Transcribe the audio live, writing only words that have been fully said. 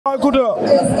Toubacouta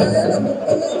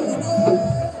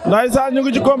ndaysaan ñu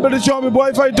ngi ci compétition bi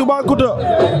Boy Faye Toubacouta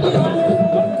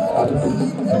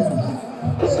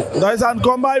ndaysaan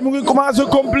combat yi mu ngi commencé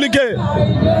compliqué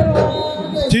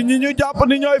ci ñi ñu jàpp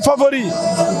ni ñooy favori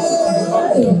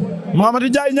Mamady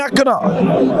Ndiaye ñàkk na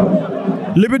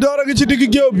Libidor a ngi ci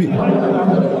digg géew bi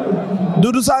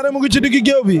Doudou Sané mu ngi ci digg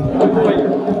géew bi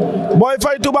Boy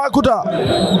Faye Toubacouta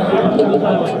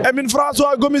Emine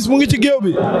François Gomis mu ngi ci géew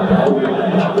bi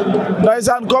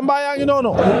ndaysaan combat yaa ngi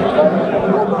noonu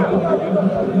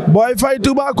Boy Faye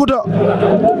Toubacouta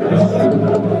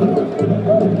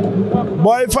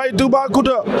Boy Faye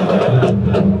Toubacouta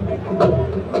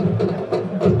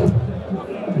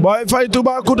Boy Faye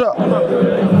Toubacouta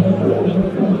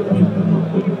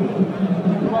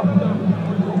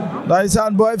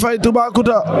ndaysaan Boy Faye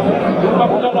Toubacouta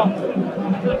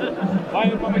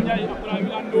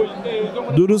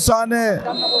Doudou Sané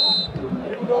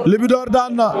Libidor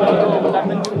daan na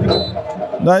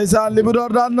ndaysaan Libidor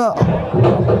daan na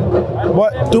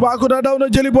Toubacouta daw na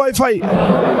jëli Boy Faye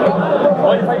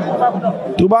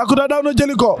Toubacouta daw na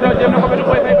jëli ko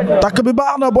takk bi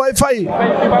baax na Boy Faye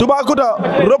Toubacouta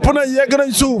rëpp na yegg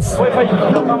nañ suuf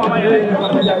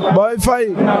Boy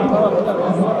Faye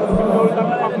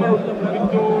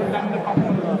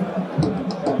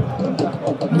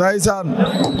ndaysaan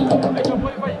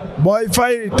Boy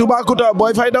Faye Toubacouta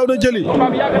Boy Faye daw na jëli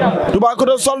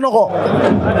Toubacouta sol na ko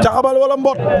caxabal wala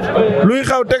mbot luy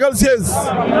xew tegal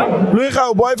 16 luy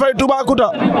xew Boy Faye Toubacouta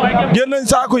génn nañ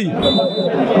saaku yi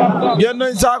génn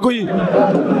nañ saaku yi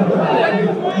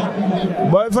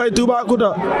Boy Faye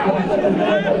Toubacouta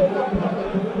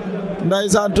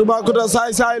ndaysaan Toubacouta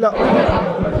saay saay la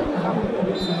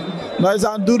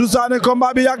ndaysaan Doudou Sané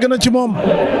combat bi yàgg na ci moom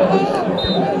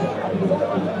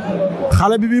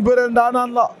xale bi bi bëreel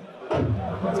ndaanaan la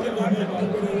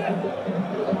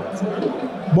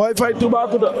Boy Faye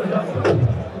Toubacouta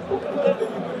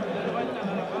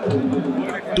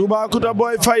Toubacouta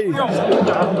Boy Faye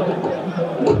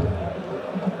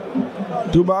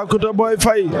Toubacouta Boy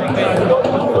Faye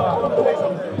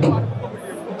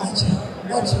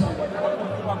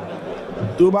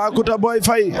Toubacouta Boy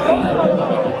Faye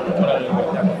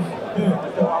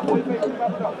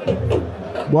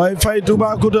Boy Faye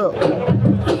Toubacouta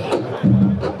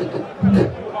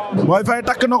Boy Faye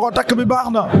takk na ko takk bi baax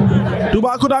na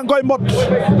Toubacouta nga koy mbot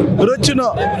rëcc na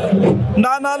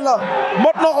ndaanaan la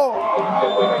mbot na ko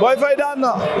Boy Faye daan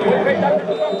na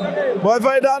Boy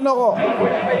Faye daan na ko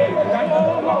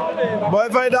Boy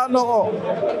Faye daan na ko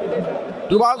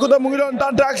Toubacouta mu ngi doon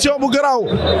tenter action bu garaaw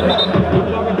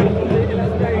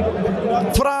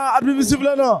Franc arbitre bi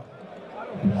sifflé na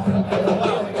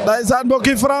ndaysaan mbokk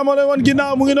yi Franc moo leen woon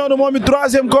ginnaaw mu ngi noonu moom it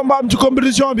troisième combat am ci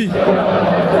compétition bi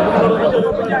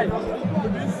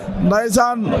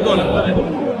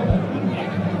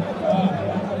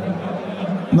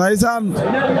ndaysaan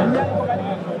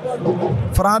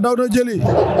Franc daw na jëli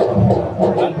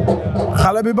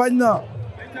xale bi bañ na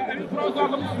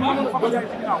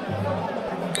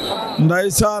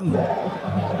ndaysaan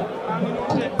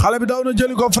xale bi daw na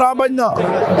jëli ko Franc bañ na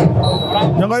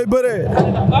ñu ngay bëree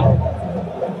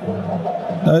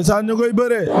ndaysaan ñu ngay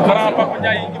bëree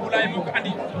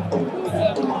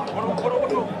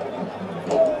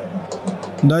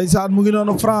ndaysaan mu ngi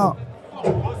noonu Franc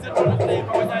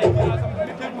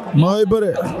mu ngay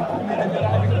bëree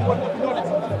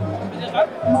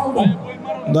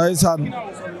ndaysaan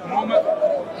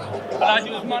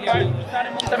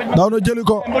daw na jëli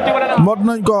ko mot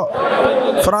nañ ko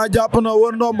Franc jàpp na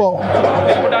wër ndombo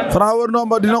Franc wër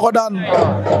ndombo dina ko daan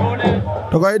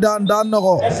da koy daan na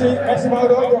ko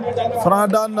Franc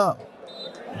daan na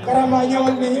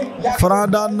Franc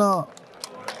daan na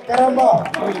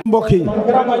mbokk yi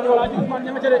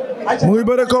mu ngi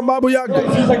bëre combat bu yàgg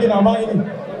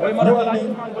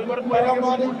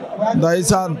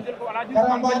ndaysaan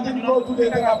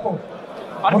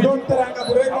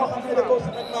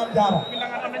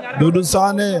Doudou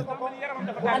Sané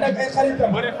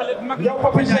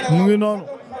mu ngi noonu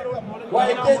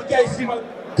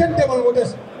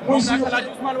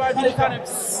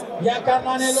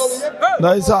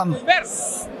ndaysaan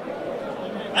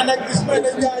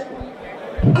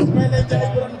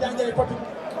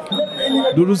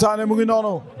Doudou Sané mu ngi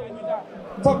noonu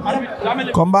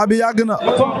combat bi yàgg na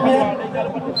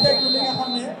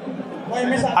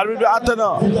arbitre bi àtte na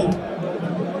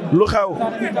lu xew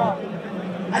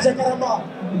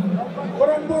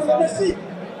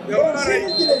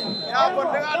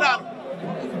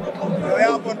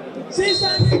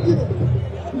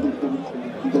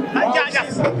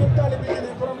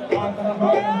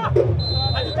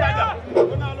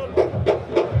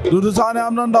Doudou Sané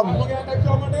am na ndam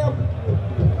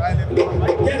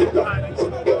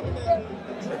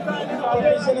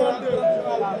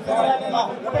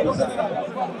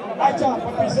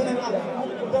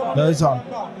ndeysaan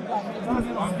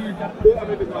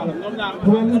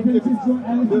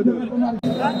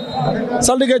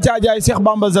saltige caajaay Cheikh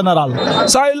Bamba général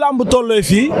saa yu làmb tollee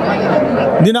fii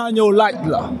dinaa ñëw laaj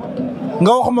la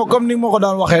nga wax ma comme ni ma ko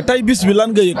daan waxee tey bis bi lan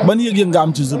nga yëg ban yëg-yëg nga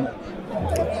am ci journée.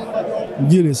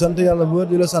 jili sant yàlla bu wér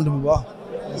di la sant bu baax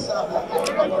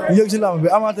yëg si làmb bi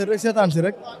amateur rek seetaan si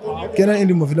rek keneen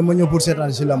indi ma fi dama ñëw pour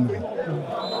seetaan si làmb bi.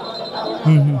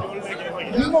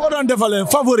 li ma ko doon defalee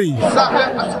favori yi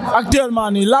actuellement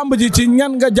nii làmb ji ci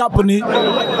ñan nga jàpp ni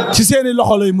ci seeni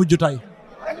loxo lay mujj tey.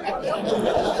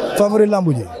 favori làmb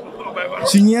ji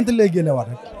si ñeent lay génne waat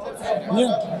rek.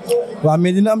 waaw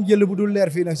mais dina am jël bu dul leer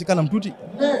fii nag si kanam tuuti.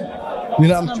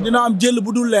 dina am jël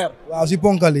bu dul leer. waaw si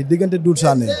ponkal yi diggante Doudou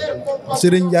Sané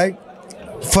Serigne Ndiaye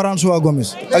François Gomis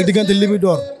ak diggante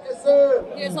Libidor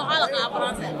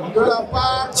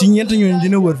ci ñeent ñooñu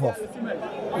dina wër foofu.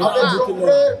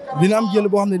 dina am jël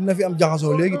boo xam ne dina fi am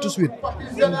jaxasoo léegi tout de suite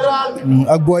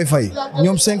ak Boy Faye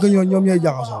ñoom 5 ñoom ñooy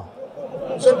jaxasoo.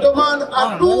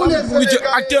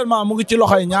 actuellement mu ngi ci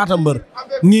loxoy ñaata mbër.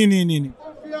 nii.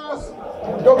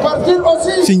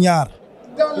 ci ñaar.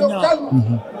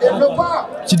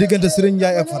 ci diggante Serigne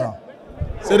Ndiaye ak Franc.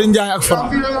 Serigne Ndiaye ak Franc.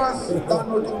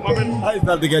 ay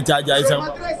dal di nga caajaay sax.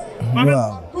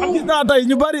 waaw. gis naa tey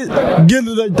ñu bari génn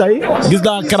nañ tey gis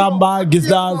naa Karamba gis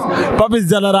naa Papis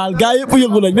général gars yëpp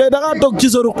yëngu nañ mais da ngaa toog ci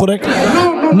sa ruq rek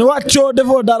nu wàccoo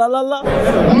defoo dara lan la.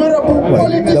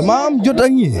 dama am jot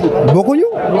ak ñi bokkuñu.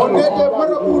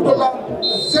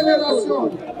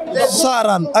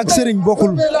 Saaraan ak Serigne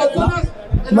bokkul.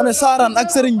 ma ne Saaraan ak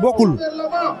Serigne bokkul.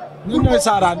 ñun ñooy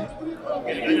Saaraan.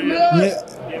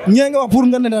 ñee nga wax pour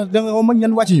nga ne da nga ko mag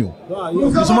ñan wàcc ñu. waaw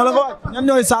gisuma la ko wàcc ñan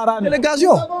ñooy Saaraan.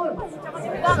 délégation.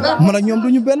 man ak ñoom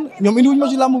duñu benn ñoom indi wuñu ma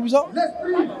si làmb bi sax.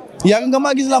 yàgg nga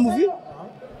maa gis làmb fi.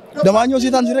 damaa ñëw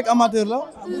si tan si rek amateur la.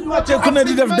 wàccee ku ne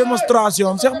di def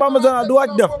démonstration Cheikh Bamba Général du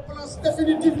wàcc def.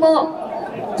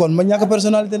 kon ma ñàkk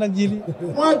personnalité nag jili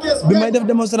bi may def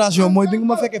démonstration mooy bi nga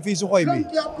ma fekkee fii si xoy bi.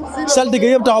 saltige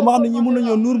yëpp taxaw ma xam ne ñi mun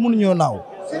nañoo nuur mënuñoo naaw.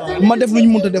 ma def lu ñu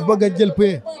mënta def bëgg a jël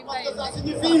paie.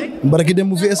 barki dem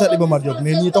bu fi stade Iba Mar Diop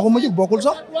mais ñii taxu ma jóg bokkul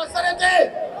sax.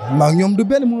 maa ngi ñoom du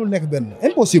benn mënul nekk benn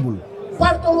impossible.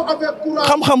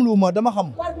 xam-xam lu ma dama xam.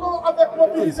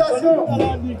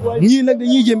 ñii nag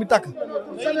dañuy jéem a takk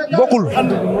bokkul.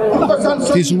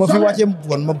 fii su ma fi wàccee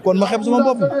kon ma xeeb sama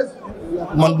bopp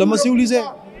man dama civilisé.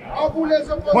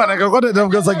 ma ne ko de def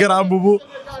nga sa garaam bu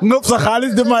ngëp sa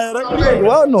xaalis di maye rek.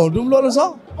 waaw non du loolu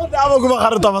sax. amaguma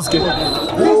xaru tabaski.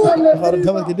 xaru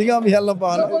tabaski di nga am yàlla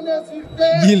baax na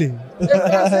jili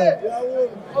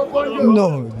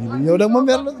non jili yow da ma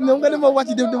mer ñoom nga dem ma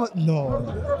wàcc def dama non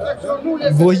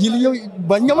boo jili yow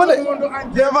bañ nga ma de.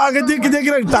 des fois nga jékki-jékki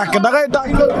rek tàkk da ngay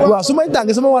tàkk. waaw su may tàng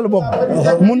sama wàllu bopp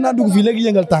mun naa dugg fii léegi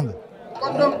yëngal tàng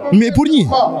mais pour ñi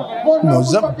non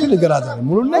sax tous les garages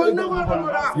mënul nekk.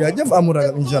 jaajëf amul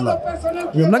ragal incha allah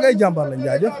ñoom nag ay jàmbaar lañ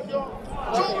jaajëf.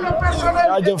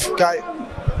 jaajëf kaay.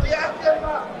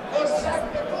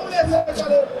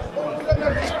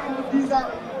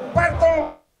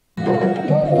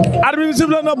 arbitre bi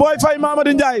sifflé na Boy Faye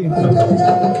Mamady Ndiaye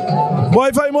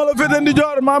Boy Faye moo la féete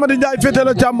ndijoor Mamady Ndiaye féete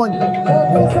la càmmoñ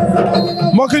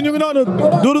mbokk ñu ngi noonu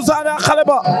Doudou Sané ak xale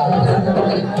ba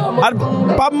ak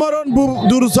Pape Maron bu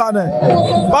Doudou Sané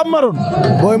Pape Maron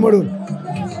Boy Maron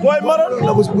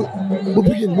bu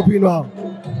Pikine waaw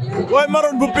Boy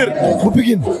Maron bu Pire bu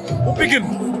Pikine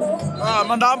ah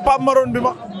man daa am Pape Maron bi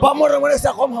ma Pape Maron ma ne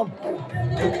sax xam-xam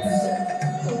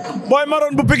Boy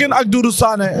Maron bu Pikine ak Doudou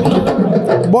Sané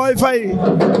Boy Faye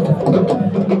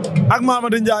ak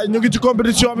Mamady Ndiaye ñu ngi ci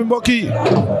compétition bi mbokk yi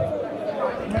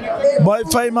Boy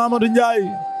Faye Mamady Ndiaye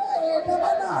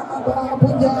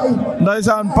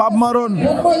ndaysaan Pape Maron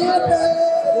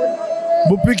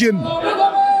bu Pikine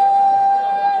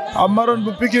Pape Maron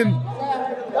bu Pikine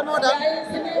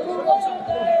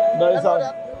ndaysaan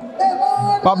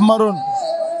Pape Maron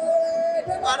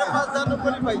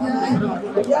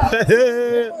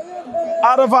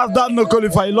Ada Fass daan na Coly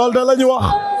Faye loolu de la ñu wax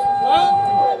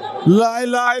laa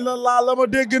ilaaha illallaah la ma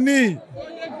dégg nii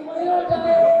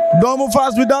doomu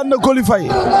Fass bi daan na Coly Faye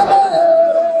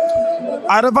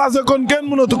Ada Fass kon kenn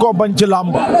mënatu koo bañ ci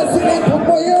làmb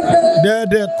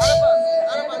déedéet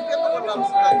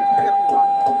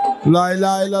laa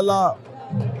ilaaha illallaah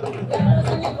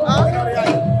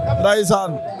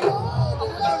ndeysaan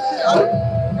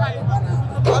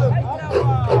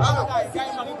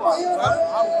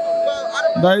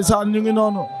ndeysaan ñu ngi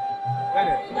noonu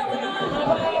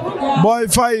Boy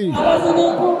Faye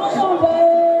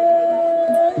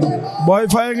Boy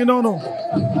Faye ngi noonu.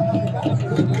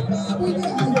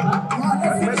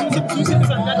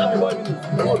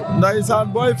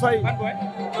 Ndeysaan Boy Faye.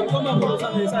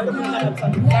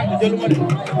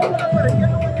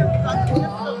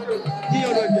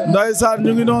 Ndeysaan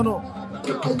ñu ngi noonu.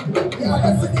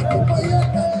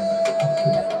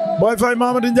 Boy Faye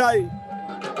Mamady Ndiaye.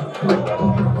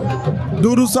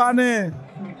 Doudou Sané.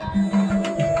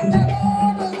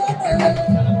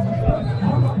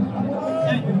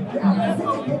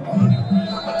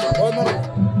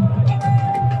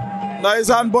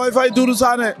 Ndeysaan Boy Faye Doudou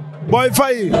Sané. Boy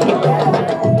Faye.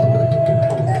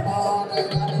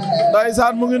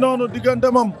 Ndeysaan mu ngi noonu diggante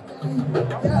moom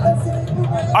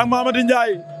ak Mamady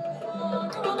Ndiaye.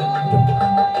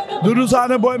 Doudou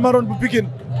Sané Boy Maroon bu Pikine.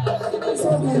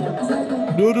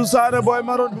 Doudou Sané Boy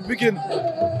Maroon bu Pikine.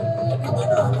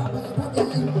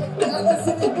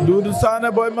 Doudou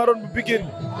Sané Boy Maroon bu Pikine.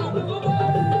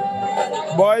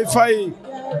 Boy Faye.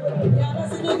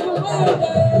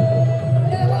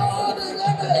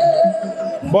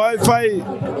 Boy Faye.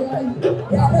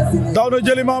 daw na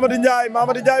jëli Mamady Ndiaye.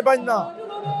 Mamady Ndiaye bañ na.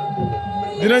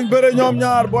 dinañ bëre ñoom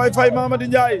ñaar Boy Faye Mamady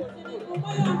Ndiaye.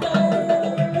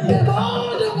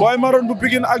 Boy Maroon bu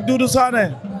Pikine ak Doudou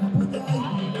Sané.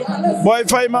 Boy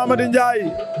Faye Mamady Ndiaye.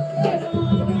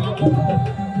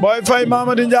 Boy Faye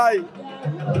Mamady Ndiaye.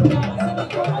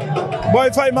 Boy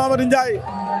Faye Mamady Ndiaye.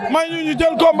 may ñu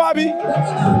jël combat bi.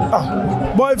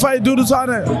 Boy Faye Doudou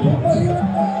Sané.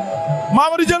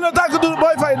 Mamady jël na tànk Doudou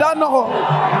Boy Faye daan na ko.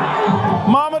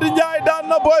 Mamady Ndiaye daan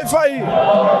na Boy Faye.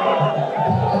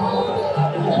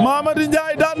 Mamady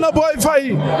Ndiaye daan na Boy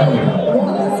Faye.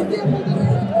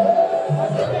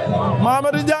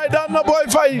 Mamady Ndiaye daan na Boy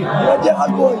Faye.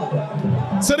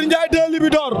 Serigne Ndiaye 2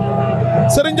 Libidor.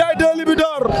 Serigne Ndiaye 2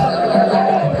 Libidor.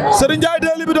 Serigne Ndiaye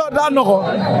 2 Libidor daan na ko.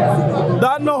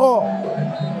 Daan na ko.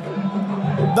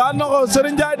 Daan na ko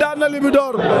Serigne Ndiaye daan na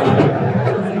Libidor.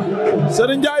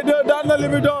 Serigne Ndiaye 2 daan na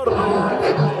Libidor.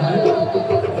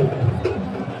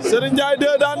 Serigne Ndiaye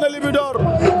 2 daan na Libidor.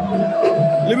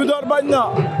 Libidor bañ na.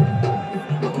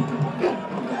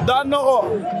 Daan na ko.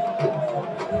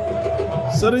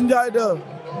 Serigne Ndiaye 2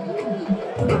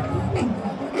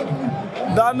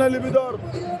 daan na Libidor.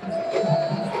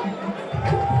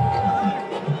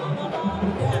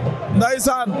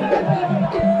 Ndeysaan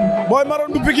Boy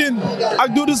Maroon bu Pikine ak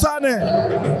Doudou Sané.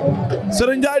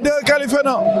 Serigne Ndiaye 2 qualifié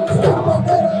na.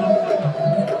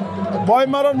 Boy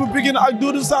Maroon bu Pikine ak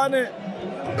Doudou Sané.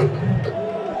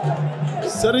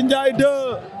 Serigne Ndiaye 2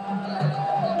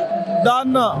 daan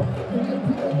na.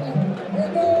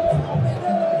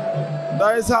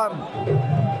 Ndeysaan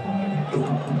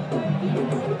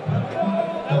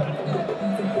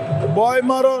Boy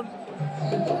Maroon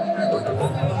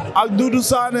ak Doudou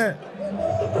Sané.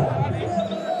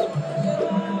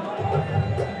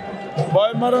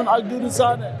 Boy Maroon ak Doudou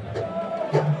Sané.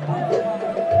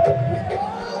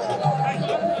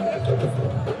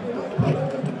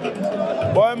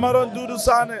 Boy Maroon Doudou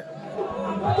Sané.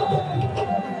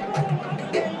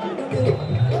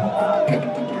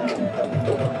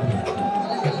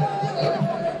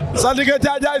 Saltige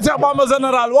Caajaay Cheikh Bamba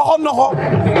général waxoon na ko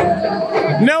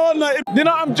newoon na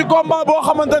dina am ci combat boo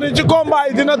xamante ni ci combat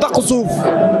yi dina takk suuf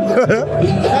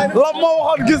lam ma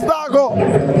waxoon gis naa ko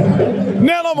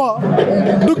nee na ma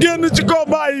du génn ci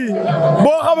combat yi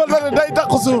boo xamante ne day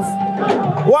takk suuf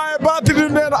waaye baatinu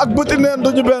neen ak bëti neen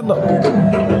duñu benn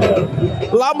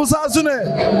lamb saa su ne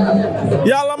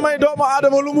yàlla may doomu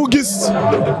aadama lu mu gis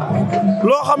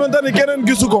loo xamante ni keneen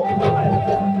gisu ko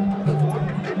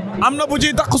am na bu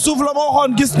ciy takk suuf la ma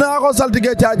waxoon gis naa ko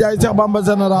saltige Caajaay Cheikh Bamba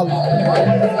général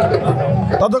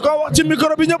te da ko wax ci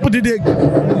micro bi ñëpp di dégg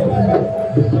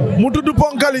mu tudd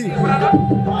ponkali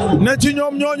ne ci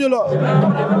ñoom ñooñu la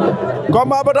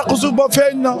combat ba takk suuf ba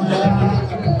feeñ na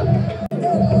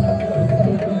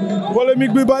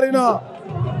polémique bi bari na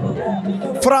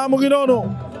Franc mu ngi noonu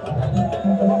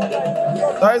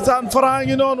ndeysaan Franc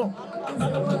ngi noonu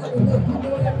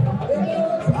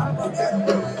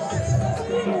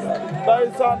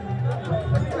ndeysaan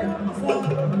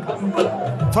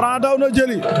Franc daw na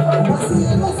jëli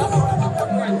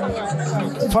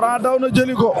Franc daw na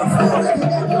jëli ko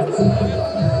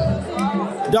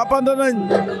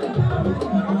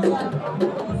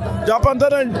jàppante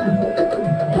nañ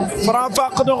Franc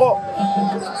fàq na ko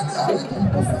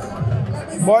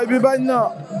boy bi bañ na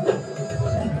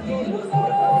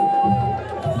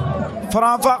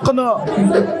Franc fàq na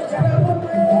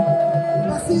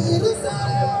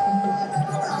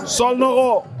sol na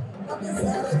ko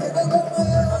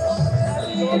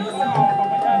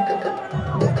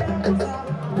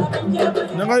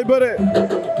ña ngay bëre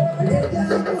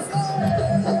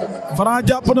Franc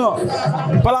jàpp na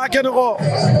plaqué na ko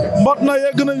mbot na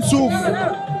yegg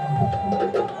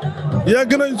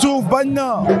nañ suuf bañ na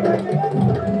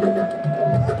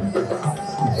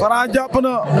Franc jàpp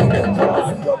na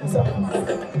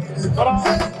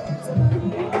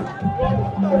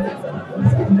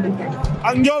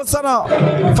ak Ndiol Sana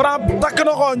Franc takk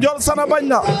na ko Ndiol Sana bañ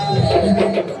na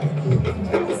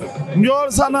Ndiol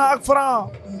Sana ak Franc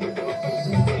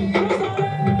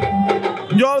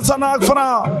Ndiol Sana ak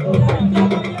Franc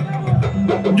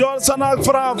Ndiol Sana ak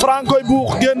Franc Franc koy buux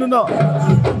génn na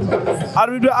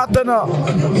arbitre bi àtte na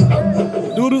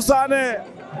Doudou Sané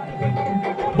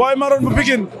Boy Maroon bu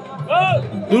Pikine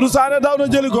Doudou Sané daw na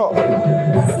jëli ko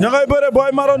ña ngay bëre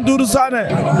Boy Maroon Doudou Sané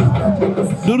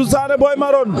Boy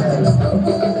Maroon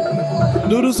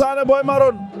Doudou Sané Boy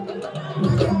Maroon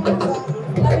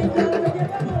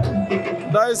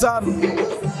ndeysaan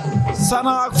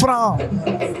Sana ak Franc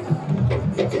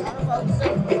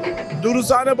Doudou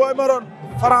Sané Boy Maroon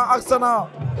Franc ak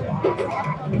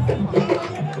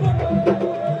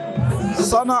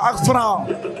Sana ak Franc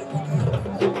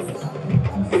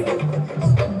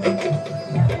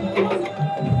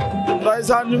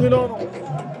ndeysaan ñu ngi noonu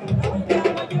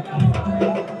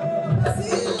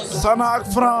Sana ak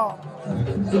Franc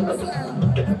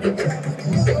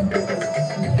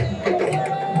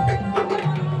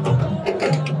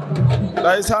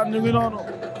ndeysaan ñu ngi noonu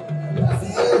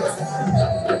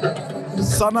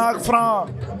Sana ak Franc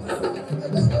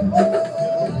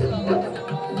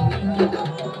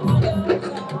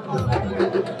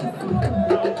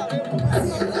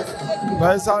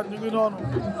ndeysaan ñu ngi noonu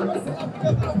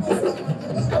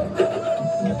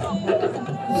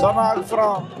Sana ak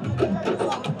Franc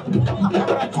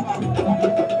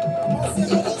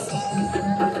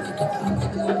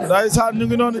ndeysaan ñu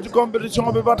ngi noonu ci compétition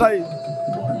bi ba tey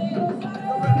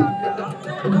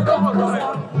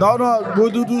daw na bu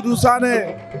Doudou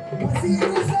Sané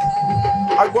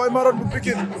ak Boy Maroon bu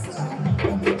Pikine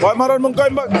Boy Maroon mu ngi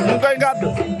koy ngàdd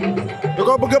da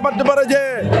ko bëgg a batt baraje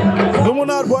du mu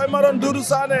naar Boy Maroon Doudou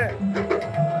Sané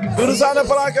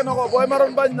plaqué na ko Boy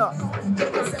Maroon bañ na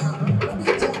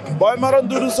Boy Maroon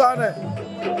Doudou Sané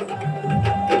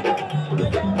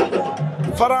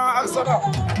Franc ak Sana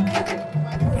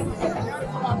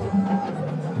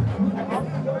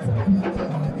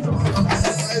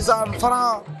ndeysaan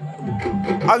Franc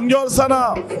ak Ndiol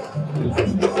Sana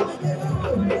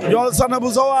bu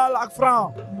Joal ak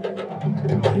Franc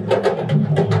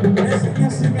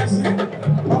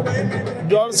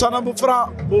Ndiol Sana bu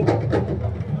Franc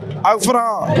ak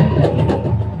Franc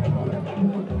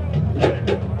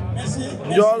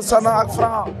Ndiol Sana ak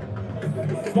Franc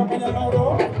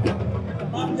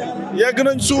yegg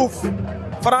nañ suuf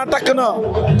Franc takk na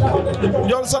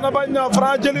Ndiol Sana bañ na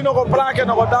Franc jëli na ko plaqué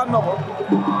na ko daan na ko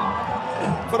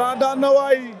Franc daan na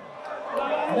waay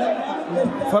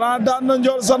Franc daan na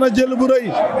Ndiol Sana jël bu rëy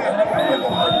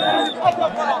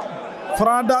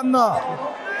Franc daan na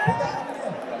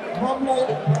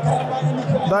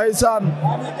ndeysaan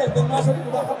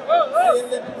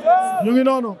ñu ngi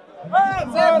noonu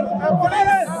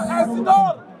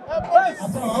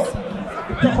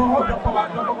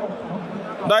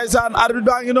ndeysaan arbitre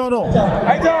baa ngi noonu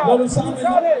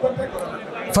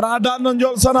Franc daan na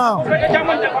Ndiol Sana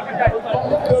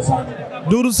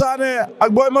Doudou Sané ak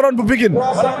Boy Maroon bu Pikine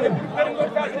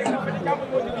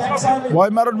Boy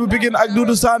Maroon bu Pikine ak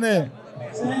Doudou Sané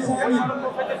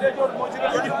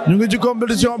ñu ngi ci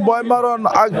compétition Boy Maroon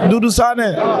ak Doudou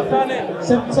Sané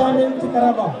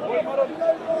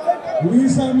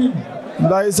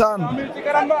ndeysaan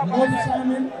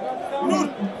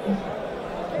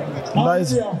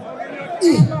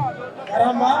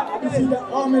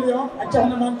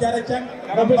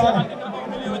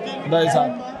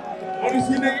ndeysaan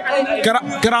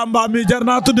Karamba mi jar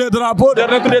naa tuddee drapeau de. jar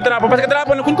naa tuddee drapeau parce que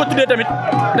drapeau nag ku ñu ko tuddee tamit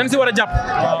dañ si war a jàpp.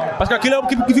 parce que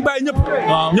ki fi bàyyi ñëpp.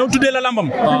 ñëw tuddee la lambam.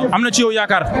 am na ci yow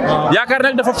yaakaar. yaakaar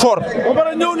nag dafa fort. ba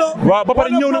pare ñëw na. waaw ba pare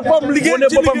ñëw na.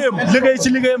 liggéey ci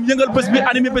liggéeyam yëngal bés bi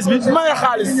animé bés bi. maye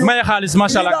xaalis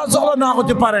macha allah. soxla naa ko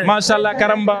ci pare. macha allah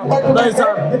Karamba.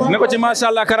 ndeysaan ne ko ci macha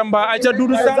allah Karamba ay ca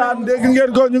Doudou Sané. dégg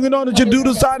ngeen ko ñu ngi noonu ci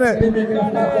Doudou Sané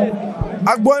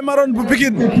ak Boy Maroon bu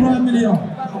Pikine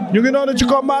ñu ngi noonu ci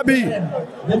combat bi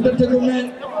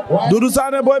Doudou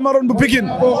Sané Boy Maroon bu Pikine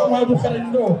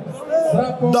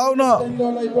daw na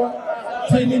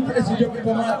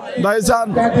ndeysaan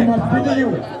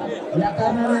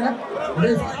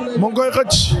mu ngi koy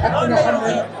xëcc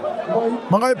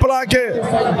ma ngay plaqué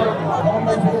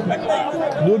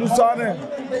Doudou Sané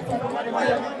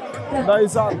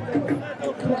ndeysaan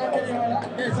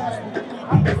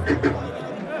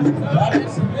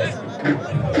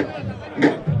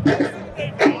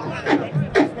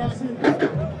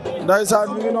Ndeysaan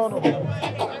ñu ngi noonu.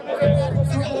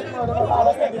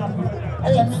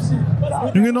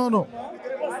 ñu ngi noonu.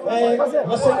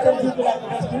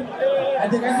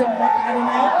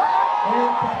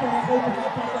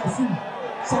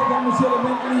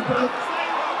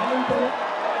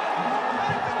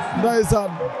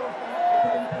 Ndeysaan.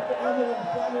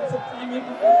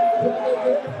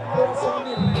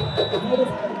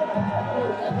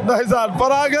 Ndeysaan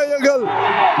Franc ngay yëngal.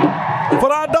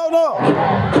 Franc daw na.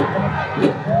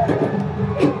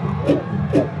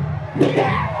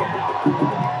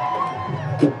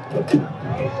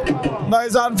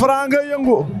 Ndeysaan Franc ngay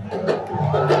yëngu.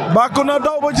 bàkku na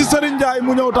daw ba ci Serigne Ndiaye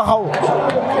mu ñëw taxaw.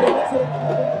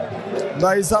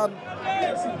 Ndeysaan.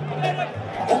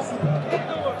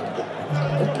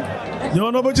 ñëw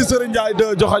na ba ci Serigne Ndiaye de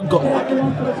joxañ ko.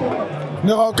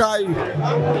 ne ko kaay.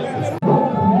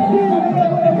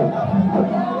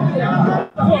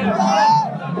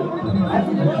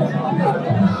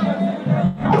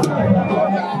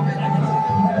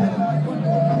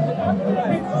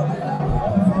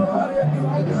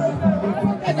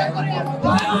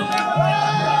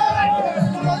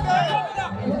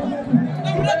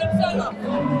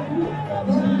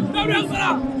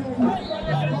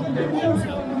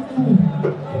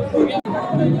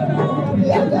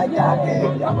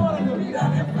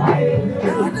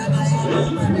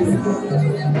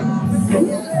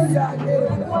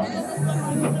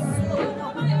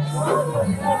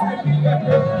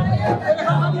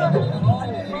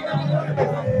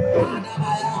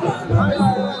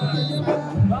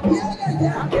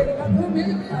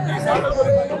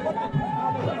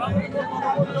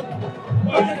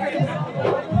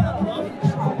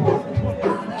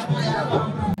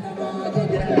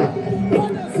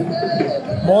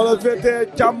 moo la féetee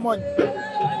càmmoñ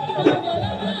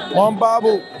moom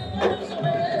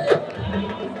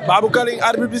Babou Kaling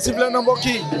arbitre bi sifflé na mbokk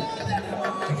yi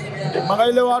ma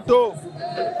ngay lewaatoo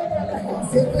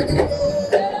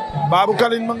Babou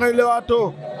Kaling ma ngay lewaatoo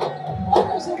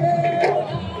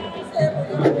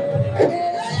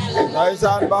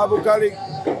ndeysaan Babou Kaling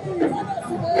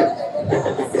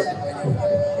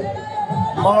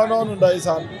ma nga noonu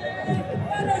ndeysaan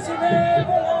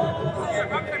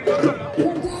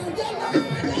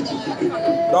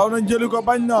daw nañ jëli ko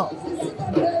bañ na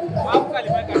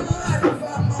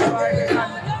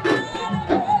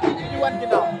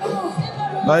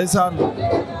ndeysaan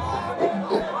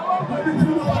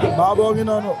Babou ngi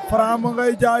noonu Franc ma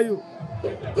ngay jaayu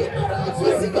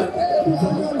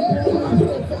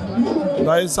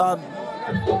ndeysaan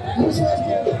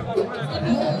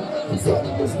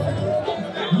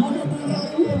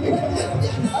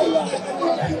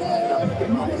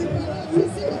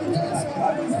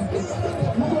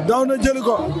daw na jëli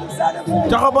ko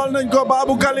caxabal nañ ko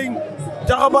Babou Kaling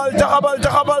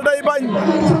caxabal day bañ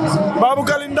Babou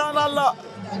Kaling daanaan la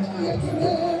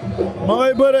ma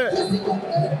ngay bëre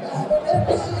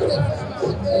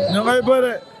ña ngay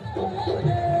bëre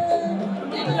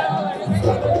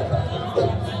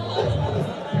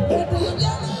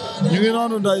ñu ngi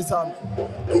noonu ndeysaan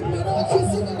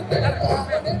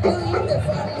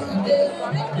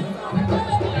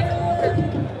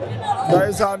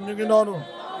ndeysaan ñu ngi noonu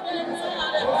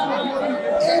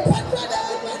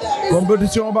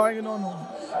compétition baa ngi noonu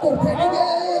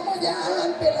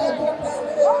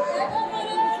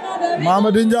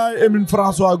Mamady Ndiaye Emine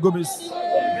François Gomis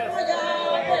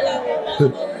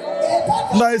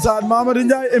ndeysaan Mamady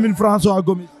Ndiaye Emine François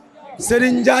Gomis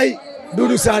Serigne Ndiaye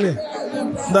Doudou Sané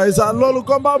ndeysaan loolu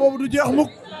combat boobu du jeex mukk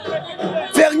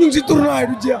feex ñu ngi si tournoi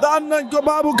du jeex daan nañ ko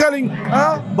Babou Kaling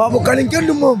ah Babou Kaling kenn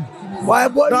du moom waaye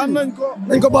boo daan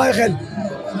nañ ko bàyyi xel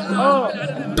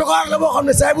tokaar la boo xam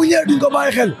ne saa bu ñëwee duñ ko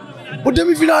bàyyi xel bu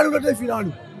demi finalu la tey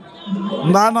finalu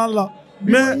ndaanaan la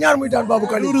mais ñaar muy daan Babou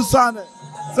Kaling Doudou Sané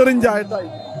Serigne Ndiaye tay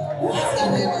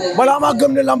balaa maa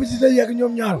gëm ne lamb ci day yegg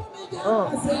ñoom ñaar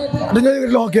dañoo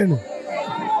yëg loxo kenn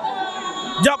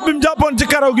jàpp bi mu jàppoon ci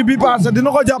karaw gi bi passé dina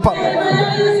ko jàppal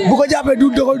bu ko jàppee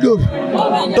Doudou da koy dóor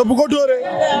te bu ko dóoree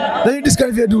dañuy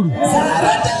disqualifier Doudou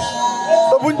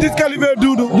te buñ disqualifier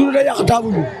Doudou day yàq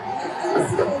table bi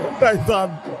ndeysaan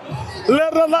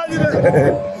leer na laaj de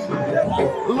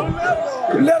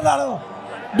lu leer naa la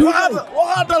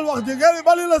waxaatal wax ji nga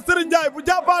bali la Serigne Ndiaye bu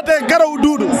jàppaatee karaw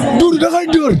Doudou da koy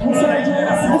dóor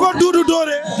bu ko Doudou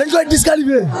dóoree dañ koy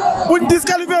disqualifier buñ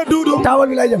disqualifier Doudou table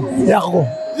bi lay jëm yàq ko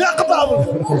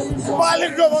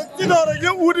Malick Ngom ci door rek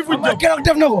yëpp wuti fuñ jëm keroog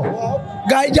def na ko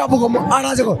gars yi jàpp ko mu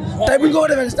arrangé ko tey buñ ko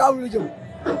defee si table bi la jëm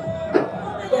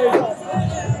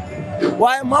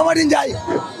waaye Mamady Ndiaye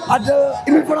ak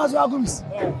Emine François Gomis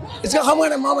est-ce que xam nga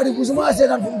ne Mamady bu suma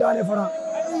seetaan fu mu daanee Franc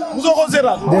musoo ko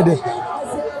seetaan déedéet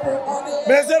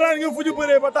mais seetaan nga fu ñu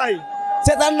bëree ba tay.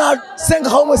 seetaan naa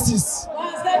 5 xaw ma 6.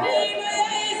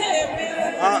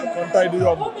 kon tay du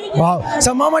yomb. waaw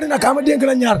sa mama dina kaama dénk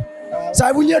la ñaar.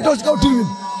 saa bu ñëwee toog si kaw tribune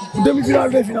demi-finale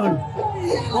ba finale.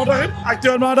 moo taxit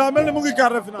actuellement daa mel ni mu ngi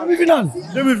quart de finale.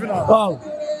 demi-finale. waaw.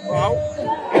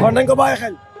 kon nañ ko bàyyi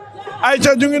xel.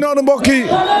 ayca ñu ngi noonu mbokk yi.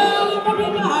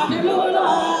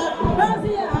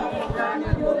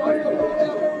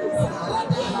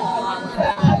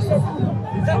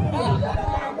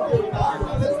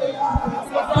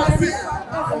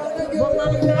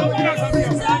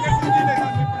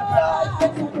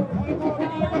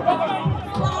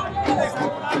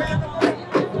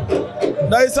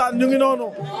 Ndeysaan ñu ngi noonu.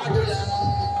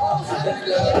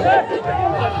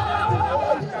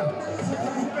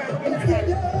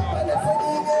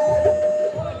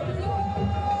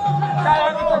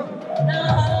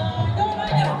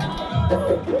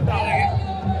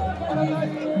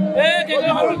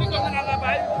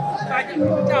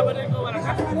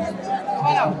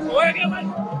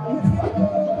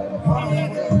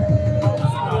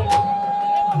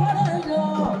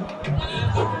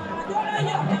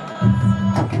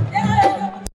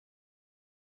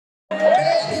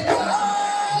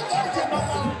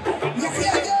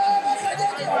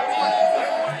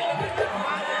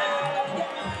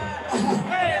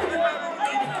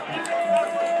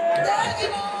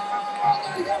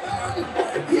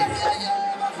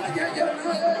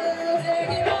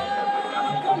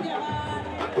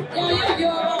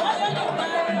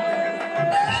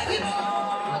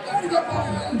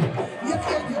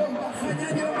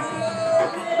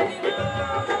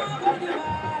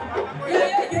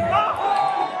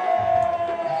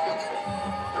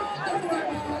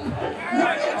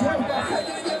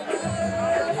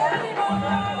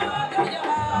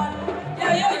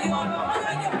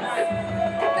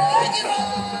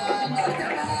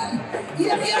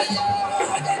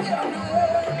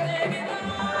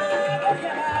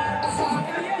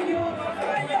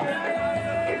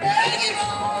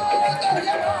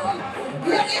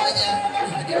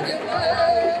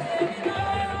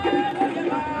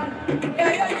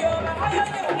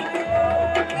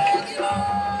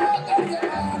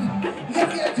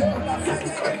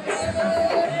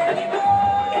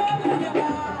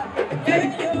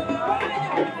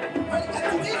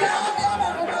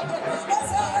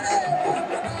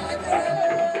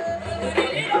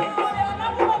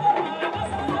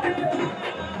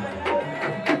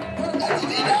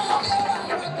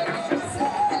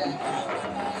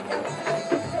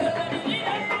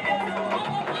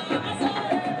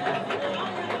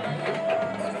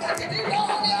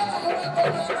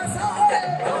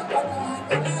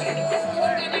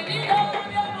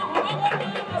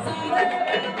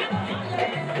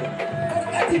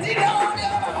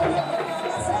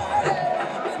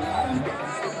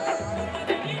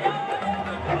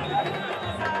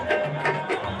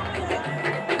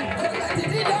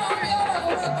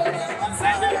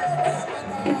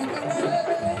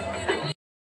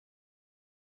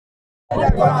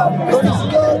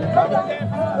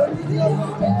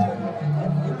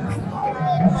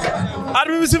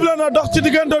 arbitre bi sifflé na dox ci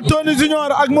diggante Tony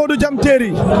Junior ak Modou Jam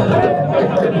Téry.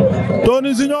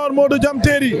 Tony Junior Modou Jam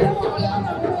Téry.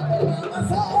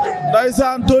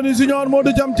 Ndeysaan Tony Junior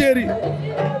Modou Jam Téry.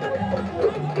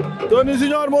 Tony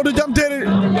Junior Modou Jam Téry.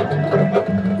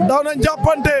 daw nañ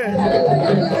jàppante.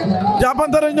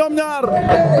 jàppante na ñoom ñaar.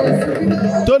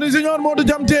 Tony Junior Modou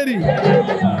Jam Téry.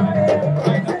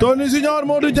 Tony Junior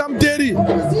Modou Jam Téry.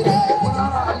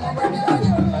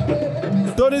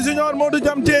 Tony Junior Modou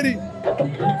Jam Téry.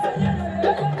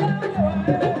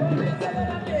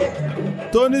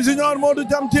 Tony Junior Modou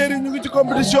Jam Téry ñu ngi ci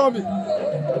compétition bi.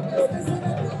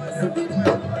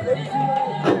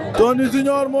 Tony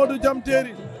Junior Modou Jam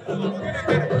Téry.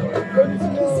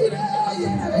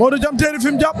 Modou Jam Téry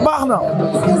fi mu jàpp baax na.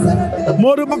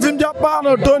 Modou ba fi mu jàpp baax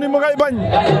na Tony ma ngay bañ.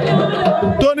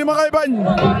 Tony ma ngay bañ.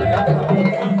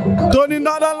 Tony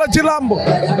ndaanaan la ci làmb.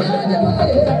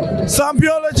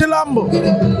 champion la ci làmb.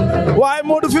 waaye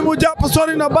Modou fi mu jàpp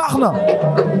sori na baax na.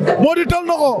 Modou tël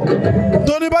na ko.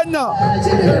 Tony bañ na.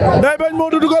 day bañ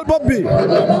Modou dugal bopp bi.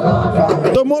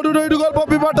 te Modou doy dugal bopp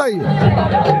bi ba tey.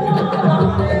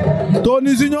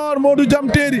 Tony Junior Modou Jam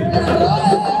Téry.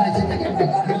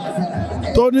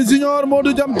 Tony Junior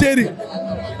Modou Jam Téry.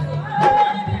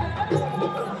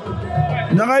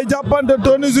 ña ngay jàppante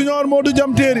Tony Junior Modou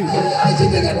Jam Téry.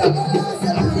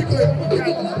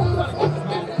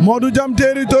 Modou Jam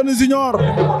Téry Tony Junior.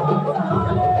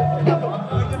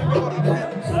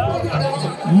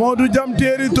 Modou Jam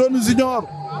Téry Tony Junior.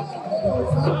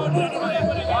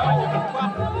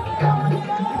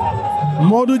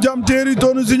 Modou Jam Téeri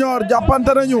Tony Junior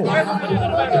jàppante nañu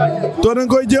Tony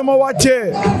koy jéem a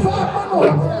wàccee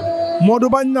Modou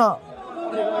bañ na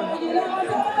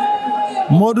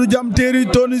Modou Jam Téeri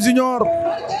Tony Junior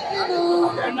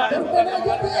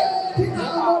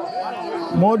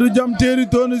Modou Jam Téeri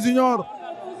Tony Junior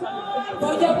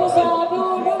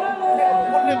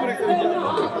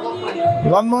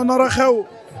lan moo nar a xew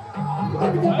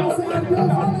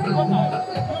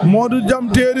Modou Jam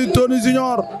Téeri Tony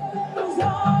Junior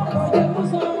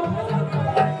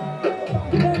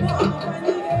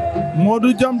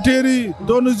Modou Jam Téeri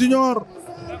Tony Junior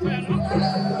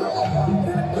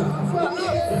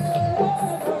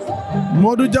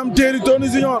Modou Jam Téeri Tony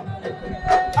Junior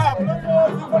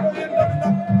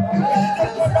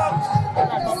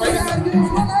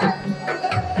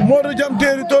Modou Jam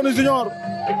Téeri Tony Junior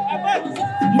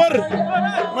mbër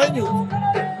may ñu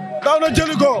daw na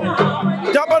jëli ko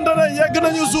jàppante ne yegg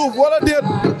nañu suuf wala déet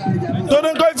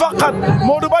Tony koy faqat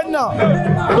Modou bañ na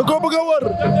da ko bëgg a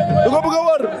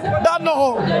wër daan na ko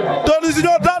Tony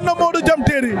Junior daan na Modou Jam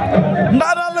Téeri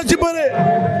ndaanaan la ci bëre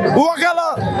waka la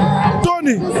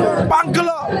Tony pank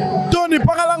la Tony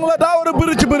pakalang la daa war a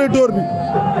bëri ci bëre door bi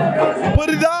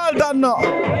bëri daal daan na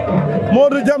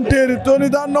Modou Jam Téeri Tony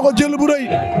daan na ko jël bu rëy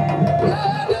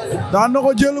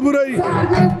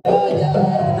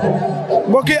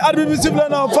mbokk yi arbitre bi sifflé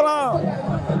na Franc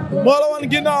moo la wan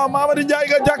ginnaaw Mamady Ndiaye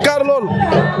ga jàkkaar lool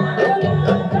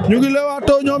ñu ngi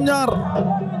leewaatoo ñoom ñaar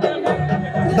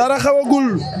dara xewagul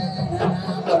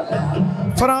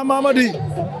Franc Mamady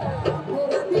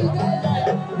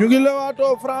ñu ngi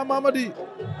leewaatoo Franc Mamady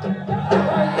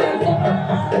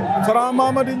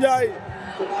Ndiaye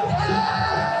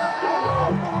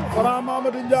Franc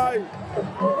Mamady Ndiaye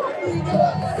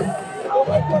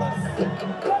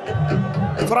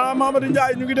Franc Mamady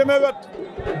Ndiaye ñu ngi demee wet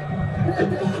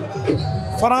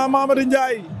Franc Mamady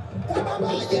Ndiaye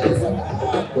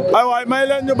ay waay may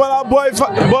leen ñu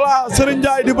balaa Serigne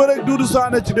Ndiaye di bëre ak Doudou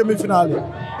Sané ci demi-finale yi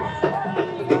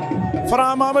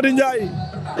Franc Mamady Ndiaye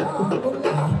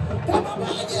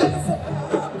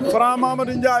Franc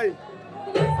Mamady Ndiaye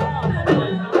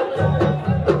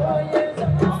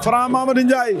Franc Mamady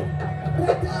Ndiaye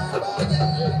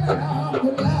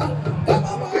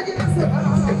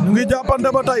ñu ngi jàppante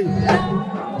ba tey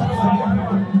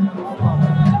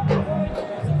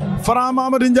Franc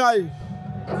Mamady Ndiaye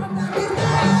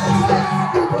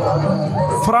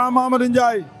Franc Mamady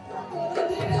Ndiaye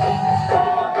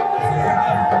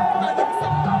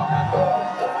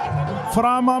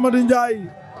Franc Mamady Ndiaye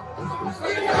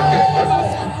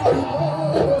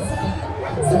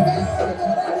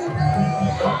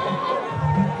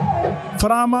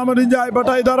Franc Mamady Ndiaye ba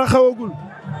tey dara xewagul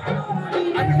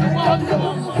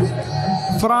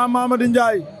Franc Mamady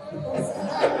Ndiaye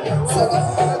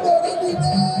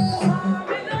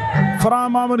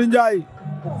Franc Mamady Ndiaye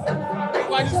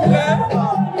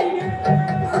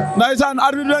ndaysaan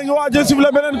arbitre bi ngi waaj a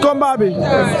siffler beneen combat bi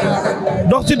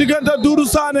dox ci diggante Doudou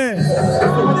Sané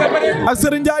ak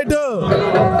Serigne Ndiaye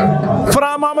 2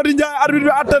 Franc Mamady Ndiaye arbitre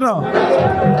bi atte na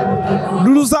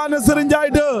Doudou Sané Serigne Ndiaye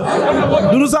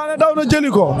 2 Doudou Sané daw na jëli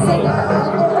ko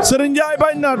Serigne Ndiaye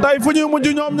bañ na tey fu ñuy mujj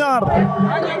ñoom ñaar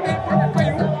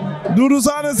Doudou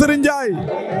Sané Serigne Ndiaye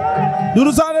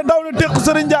Doudou Sané daw na tekk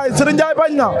Serigne Ndiaye Serigne Ndiaye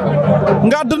bañ na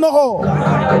ngàdd na ko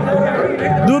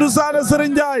Doudou Sané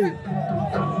Serigne Ndiaye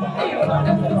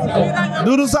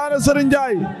Doudou Sané Serigne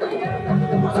Ndiaye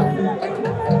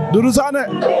Doudou Sané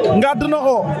ngàdd na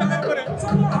ko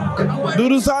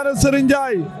Doudou Sané Serigne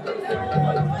Ndiaye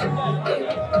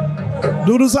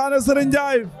Doudou Sané Serigne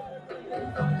Ndiaye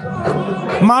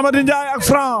Mamady Ndiaye ak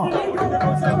Franc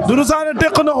Doudou Sané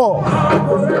tekk na ko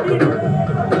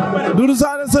Doudou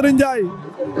Sané Serigne Ndiaye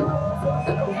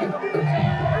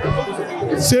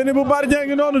seeni bu bari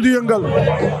ngi noonu di yëngal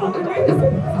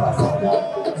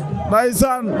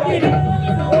ndeysaan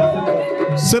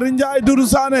Serigne Ndiaye Doudou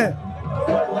Sané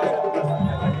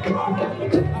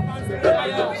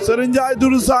Serigne Ndiaye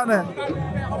Doudou Sané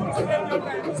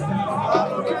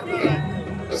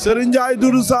Serigne Ndiaye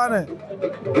Doudou Sané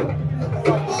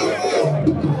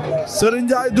Serigne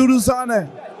Ndiaye Doudou Sané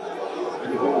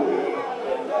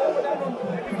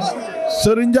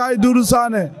Serigne Ndiaye Doudou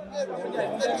Sané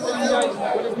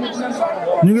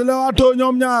ñu ngi lewaatoo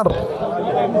ñoom ñaar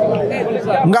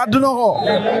ngàdd na ko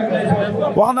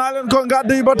wax naa leen ko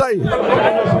ngàdd yi ba tey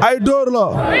ay dóor la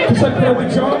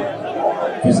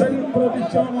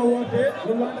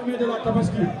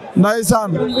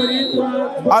ndeysaan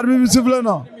arbitre bi sifflé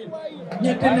na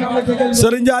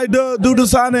Serigne Ndiaye 2 Doudou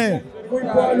Sané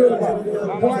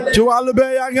ci wàllu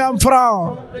bee yaa ngi am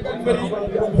Franc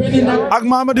ak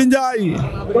Mamady Ndiaye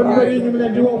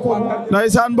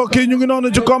ndeysaan mbokk yi ñu ngi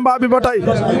noonu ci combat bi ba tey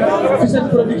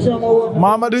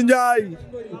Mamady Ndiaye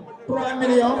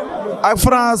ak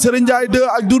Franc Serigne Ndiaye 2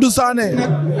 ak Doudou Sané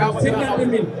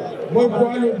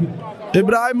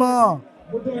Ibrahima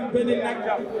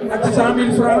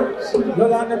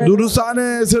Doudou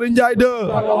Sané Serigne Ndiaye 2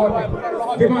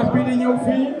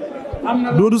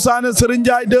 Doudou Sané Serigne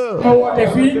Ndiaye 2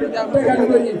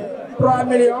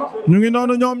 ñu ngi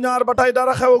noonu ñoom ñaar ba tey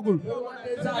dara xewagul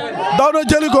daw na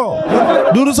jëli ko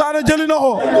Doudou Sané jëli na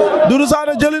ko Doudou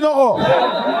Sané jëli na ko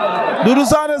Doudou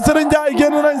Sané Serigne Ndiaye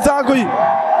génn nañ saako yi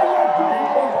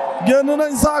génn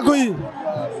nañ saako yi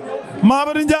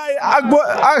Mamady Ndiaye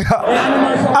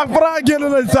ak Franc génn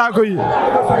nañ saako yi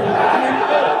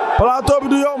plateau bi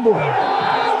du yomb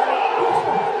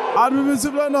arbitre bi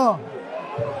sifflé na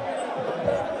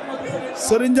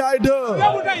Serigne Ndiaye 2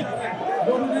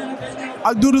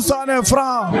 ak Doudou Sané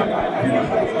Franc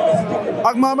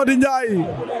ak Mamady Ndiaye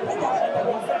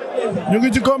ñu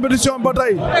ngi ci compétition ba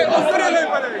tey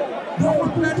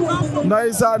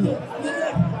ndeysaan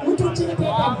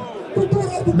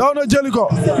daw na jëli ko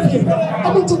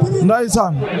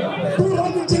ndeysaan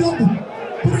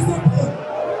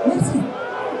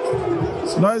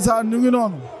ndeysaan ñu ngi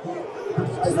noonu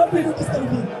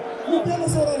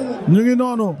ñu ngi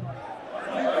noonu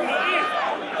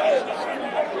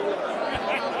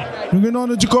ñu ngi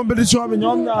noonu ci compétition bi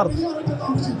ñoom ñaar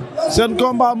seen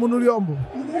combat mënul yomb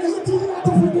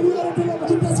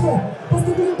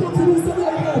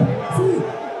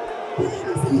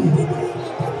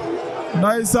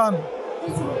ndeysaan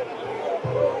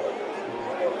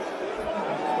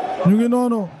ñu ngi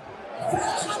noonu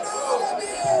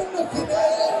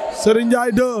Serigne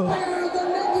Ndiaye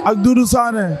 2 ak Doudou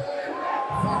Sané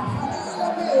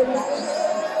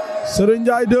Serigne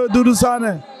Ndiaye 2 Doudou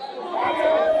Sané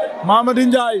Mamady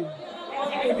Ndiaye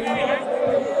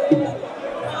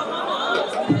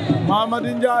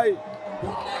Mamady Ndiaye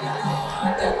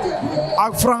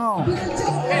ak Franc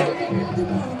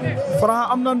Franc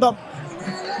am na ndam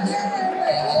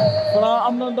Franc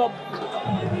am na ndam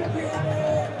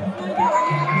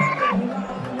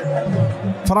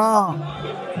Franc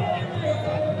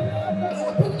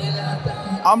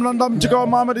am na ndam ci kaw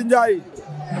Mamady Ndiaye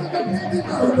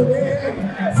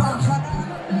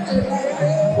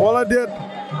wala déet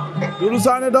Doudou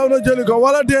Sané daw na jëli ko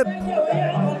wala déet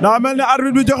daa mel ni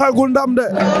arbitre bi joxegul ndam de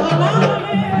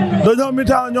dañoo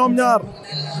mi-temps ñoom ñaar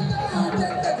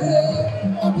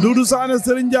Doudou Sané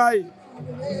Serigne Ndiaye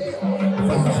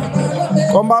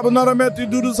combat bu nar a metti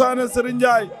Doudou Sané Serigne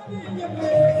Ndiaye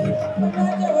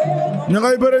ñu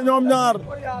ngay bëre ñoom ñaar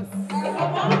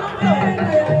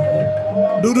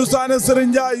Doudou Sané Serigne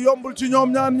Ndiaye yombul ci ñoom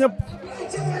ñaar ñëpp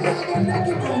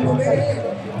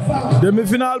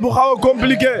demi-finale bu xaw a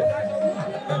compliqué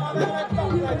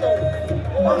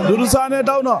Doudou Sané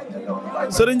daw na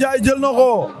Serigne Ndiaye jël na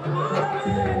ko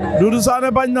Doudou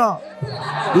Sané bañ na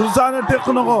Doudou Sané tekk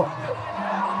na ko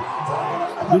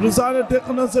Doudou Sané tekk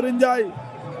na Serigne Ndiaye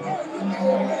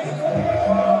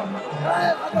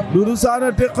Doudou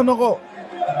Sané tekk na ko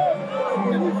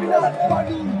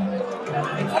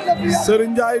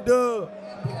Serigne Ndiaye 2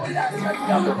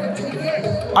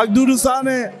 ak Doudou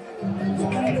Sané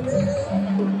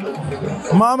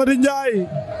Mamady Ndiaye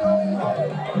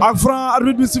ak Franc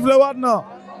arbitre bi sifflé waat na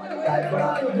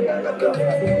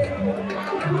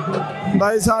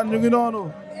ndaysaan ñu ngi noonu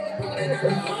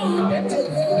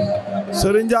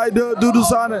Serigne Ndiaye 2 Doudou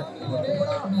Sané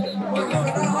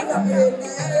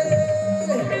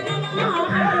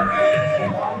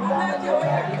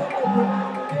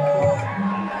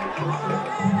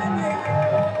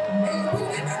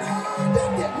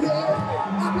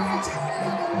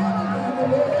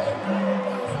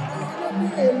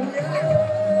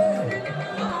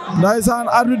ndaysaan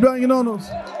arbitre baa ngi noonu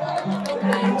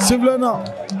sifflé na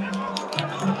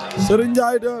Serigne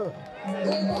Ndiaye 2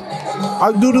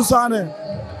 ak Doudou Sané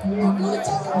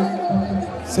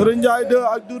Serigne Ndiaye 2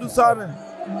 ak Doudou Sané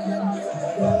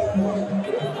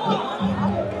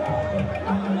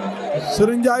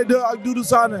Serigne Ndiaye 2 ak Doudou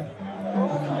Sané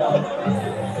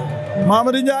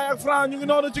Mamady Ndiaye ak Franc ñu ngi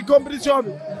noonu ci compétition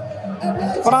bi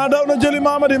Franc daw na jëli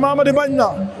Mamady bañ na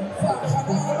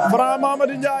Franc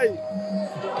Mamady Ndiaye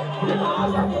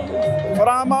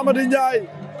Franc Mamady Ndiaye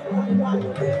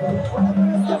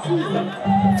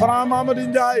Franc Mamady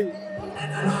Ndiaye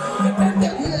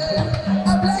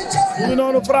ñu ngi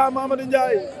noonu Franc Mamady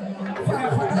Ndiaye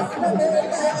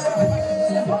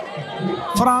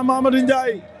Franc Mamady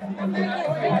Ndiaye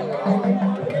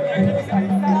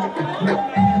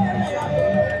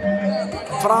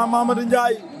Franc Mamadou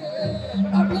Ndiaye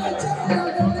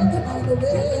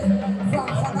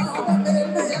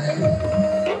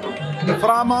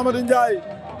Franc Mamadou Ndiaye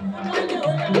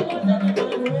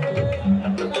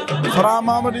Franc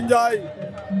Mamadou Ndiaye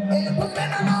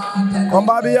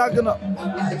combat bi yàgg na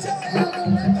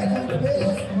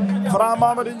Franc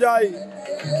Mamadou Ndiaye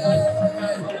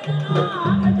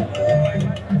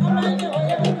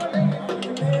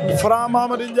Franc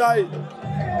Mamadou Ndiaye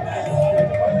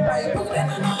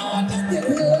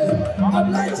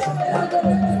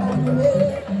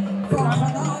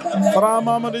Franc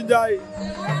Mamadou Ndiaye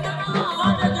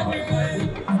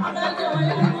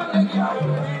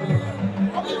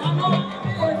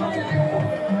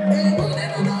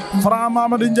Franc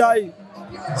Mamadou Ndiaye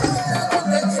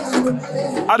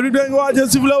arbitre bi nga waaj a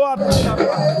sifflé waat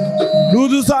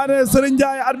Doudou Sané Serigne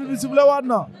Ndiaye arbitre bi sifflé waat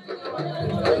na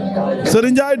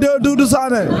Serigne Ndiaye Doudou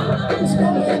Sané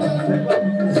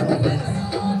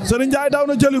Serigne Ndiaye daw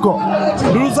na jëli ko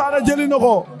Doudou Sané jëli na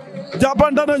ko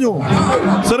jàppante nañu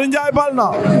Serigne Ndiaye bal na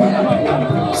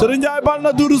Serigne Ndiaye bal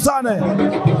na Doudou Sané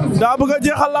daa bëgg a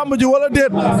jeexal lamb ji wala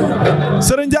déet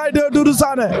Serigne Ndiaye Doudou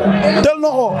Sané tel na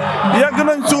ko yegg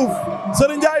nañ suuf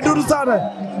Serigne Ndiaye Doudou Sané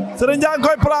Serigne Ndiaye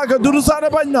koy plaqué Doudou Sané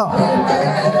bañ na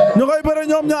ñu koy bëre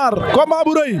ñoom ñaar combat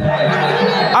bu rëy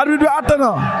arbitre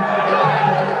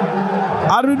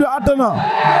bi atte na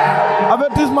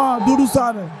avertissement Doudou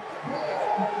Sané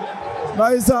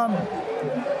ndeysaan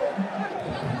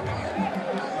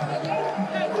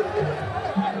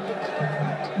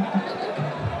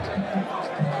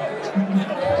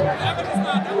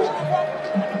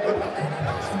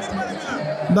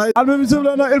arbitre bi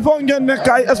sifflé na il faut ngeen nekk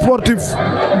ay sportif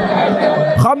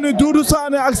xam ni Doudou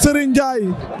Sané ak Serigne Ndiaye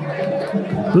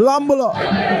lamb la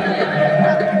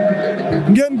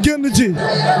ngeen génn ci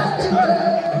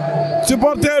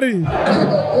supporters yi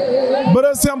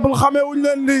bëre simple xamee wuñ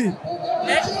leen lii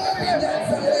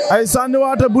ay sànni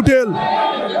waate butéel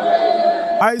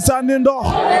ay sànni ndox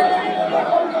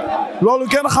loolu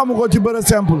kenn xamu ko ci bëre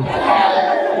simple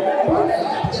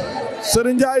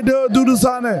Serigne Ndiaye Doudou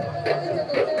Sané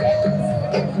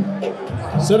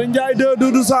Serigne Ndiaye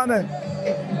Doudou Sané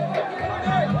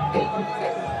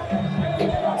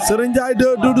Serigne Ndiaye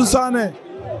Doudou Sané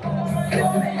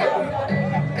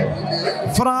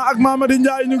Franc ak Mamadou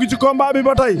Ndiaye ñu ngi ci combat bi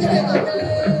ba tey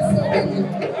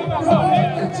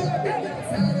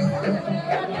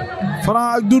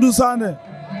Franc ak Doudou Sané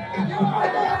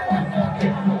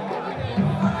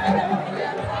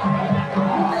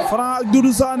Franc ak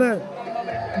Doudou Sané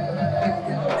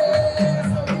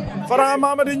Franc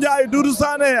Mamadou Ndiaye Doudou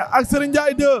Sané ak Serigne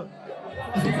Ndiaye 2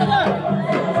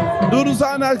 Doudou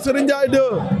Sané ak Serigne Ndiaye 2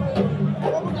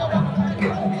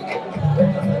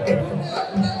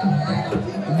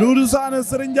 Doudou Sané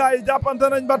Serigne Ndiaye jàppante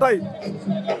nañ ba tey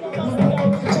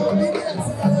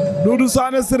Doudou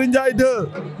Sané Serigne Ndiaye 2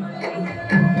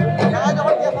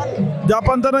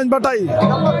 jàppante nañ ba tey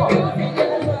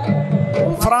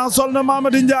Franc sol na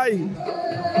Mamadou Ndiaye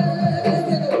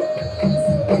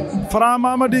Franc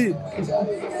Mamadou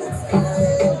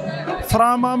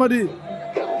Franc Mamadou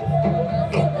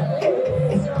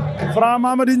Franc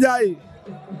Mamadou Ndiaye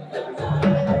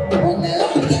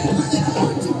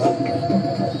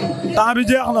temps bi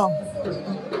jeex na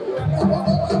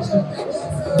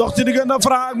dox ci diggante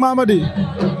Franc ak Mamadou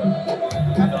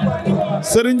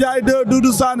Serigne Ndiaye 2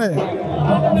 Doudou Sané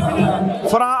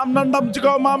Franc am na ndam ci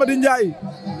kaw Mamadou Ndiaye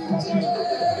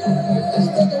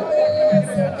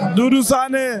Doudou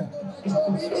Sané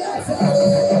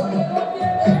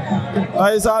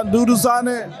ndeysaan Doudou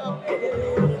Sané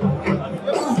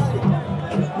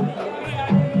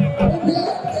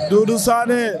Doudou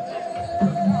Sané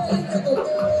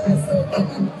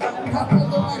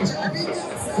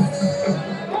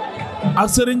ak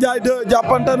Serigne Ndiaye 2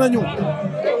 jàppante nañu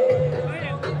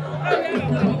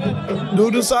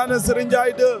Doudou Sané Serigne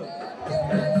Ndiaye 2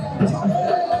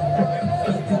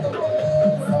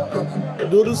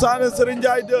 Doudou Sané Serigne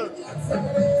Ndiaye 2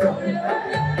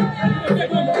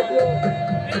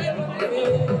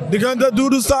 diggante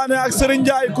Doudou Sané ak Serigne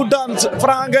Ndiaye ku daan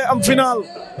Franc ngay am final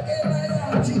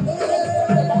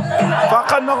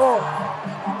faqan na ko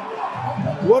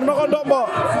war na ko ndomba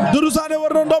Doudou Sané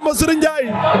war na ndomba Serigne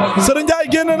Ndiaye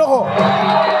génne na ko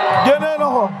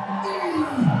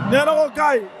nee na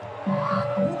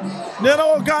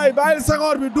ko kaay bàyyi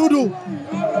sengoor bi Doudou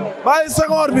bàyyi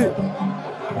sengoor bi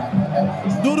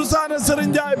Doudou Sané Serigne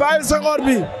Ndiaye bàyyi sengoor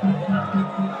bi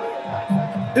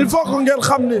il faut que ngeen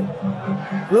xam ni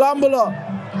lamb la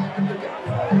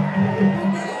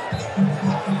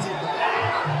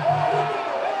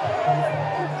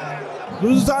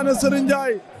Doudou Sané Serigne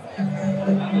Ndiaye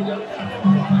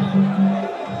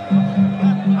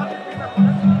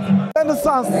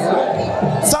sens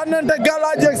sànnante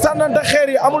galaaj ak sànnante xeer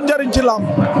yi amul njariñ ci làmb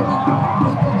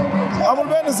amul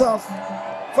benn sens.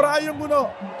 Franc yëngu na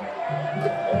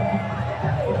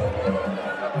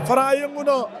Franc yëngu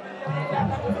na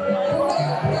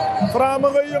Franc ma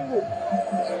ngay yëngu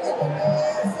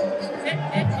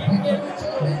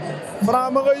Franc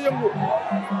ma ngay yëngu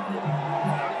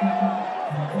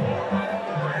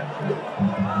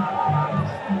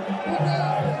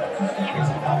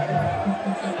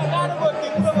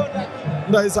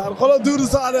ndeysaan xoolal Doudou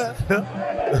Sané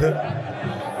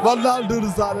man daal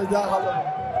Doudou Sané jaaxal na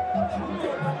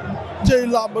cey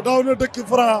làmb daw na dëkk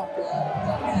Franc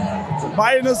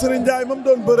bàyyi na Serigne Ndiaye moom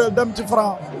doon bëreel dem ci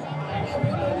Franc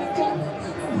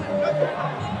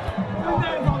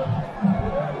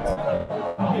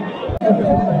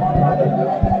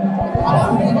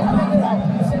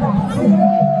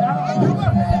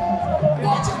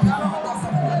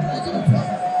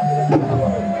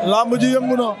làmb ji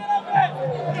yëngu na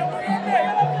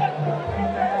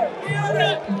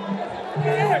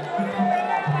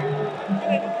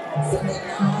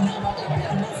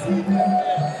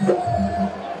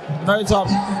ndeysaan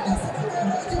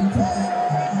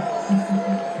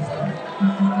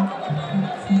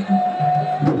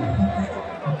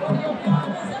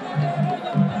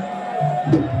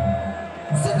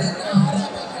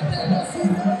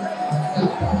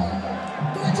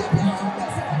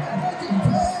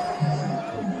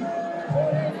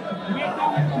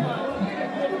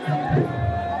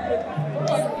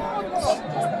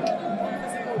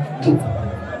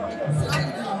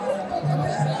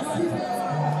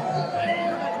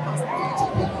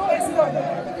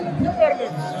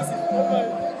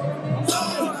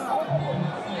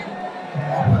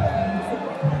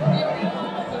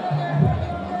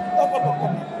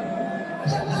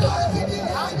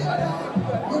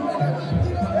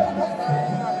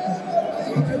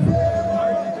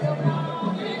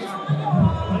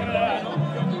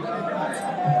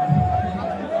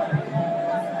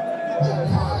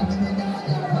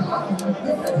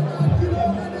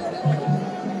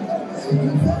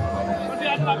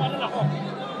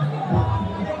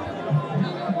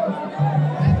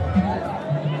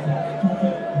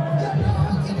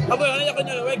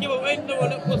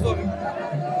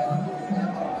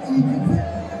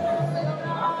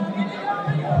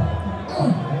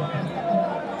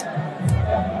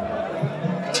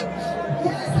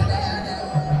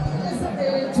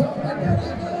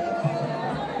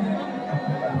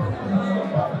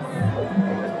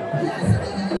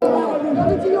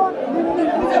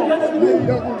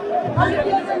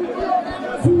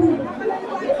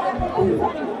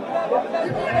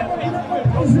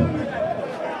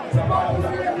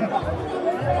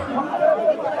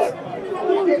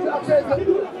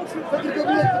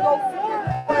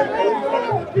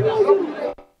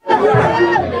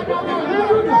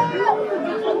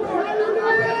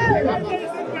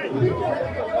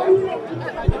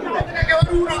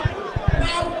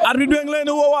arbitre bi ngi leen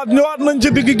di woowaat ñëwaat nañ ci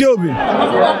digg géew bi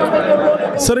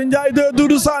Serigne Ndiaye de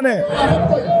Doudou Sané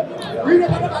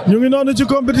ñu ngi noonu ci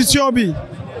compétition bi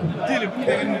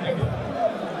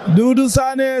Doudou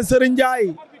Sané Serigne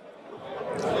Ndiaye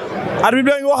arbitre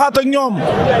bi ngi waxaat ak ñoom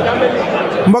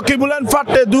mbokk yi bu leen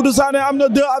fàtte Doudou Sané am na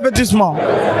 2 avertissement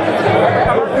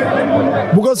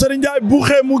bu ko Serigne Ndiaye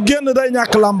buuxee mu génn day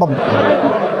ñàkk làmbam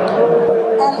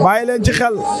bàyyi leen ci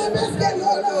xel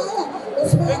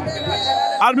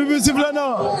arbitre bi sifflé na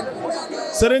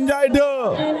Serigne Ndiaye 2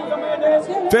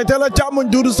 féete la càmmoñ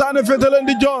Doudou Sané féete la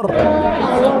ndijoor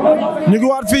ñu ngi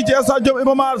waat fii ci stade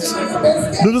Iba Mar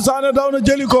Doudou Sané daw na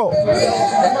jëli ko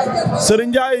Serigne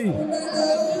Ndiaye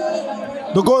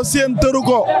da ko séen tëru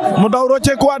ko mu daw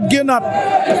rocceeku waat génnaat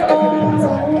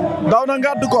daw na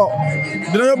ngàdd ko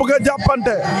dinañu bëgg a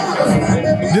jàppante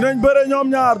dinañ bëre ñoom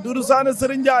ñaar Doudou Sané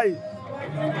Serigne Ndiaye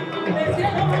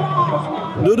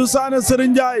Doudou Sané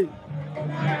Serigne Ndiaye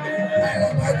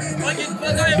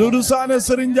Doudou Sané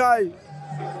Serigne Ndiaye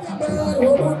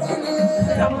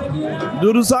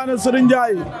Doudou Sané Serigne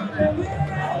Ndiaye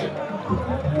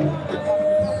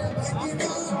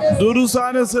Doudou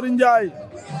Sané Serigne Ndiaye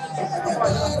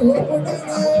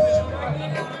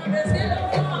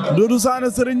Doudou Sané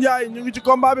Serigne Ndiaye ñu ngi ci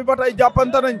combat bi ba tey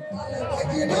jàppante nañ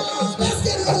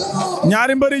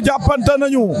ñaari mbëri jàppante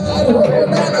nañu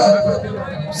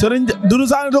Serigne Doudou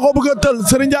Sané da ko bëgg a tël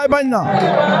Serigne Ndiaye bañ na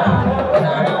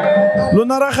lu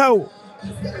nar a xew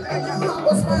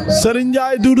Serigne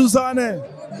Ndiaye Doudou Sané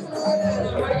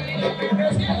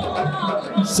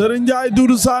Serigne Ndiaye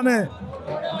Doudou Sané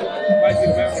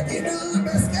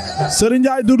Serigne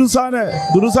Ndiaye Doudou Sané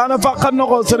Doudou Sané fàqat na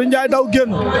ko Serigne Ndiaye daw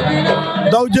génn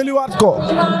daw jëliwaat ko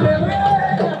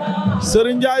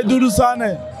Serigne Ndiaye Doudou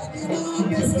Sané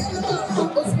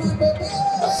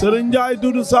Serigne Ndiaye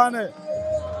Doudou Sané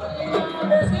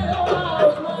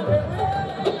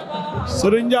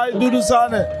Serigne Ndiaye Doudou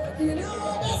Sané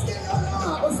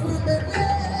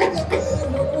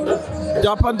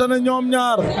jàppante na ñoom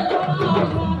ñaar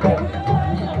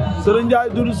Serigne Ndiaye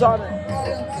Doudou Sané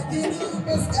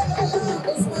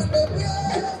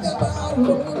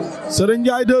Serigne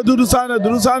Ndiaye Doudou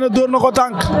Sané dóor na ko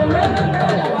tànk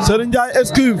Serigne Ndiaye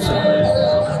esquive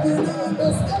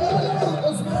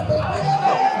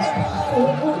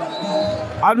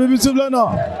arbitre bi sifflé na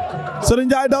Serigne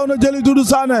Ndiaye daw na jëli Doudou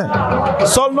Sané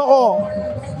sol na ko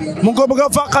mu ngi ko bëgg a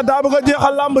fàq daa bëgg a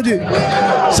jeexal lamb ji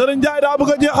Serigne Ndiaye daa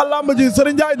bëgg a jeexal lamb ji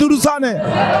Serigne Ndiaye Doudou Sané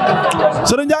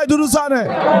Serigne Ndiaye Doudou Sané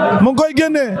mu ngi koy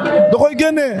génnee da koy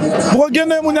génnee bu ko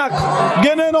génnee mu ñàkk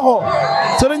génnee na ko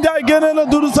Serigne Ndiaye génnee na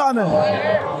Doudou Sané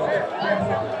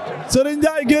Serigne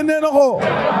Ndiaye génnee na ko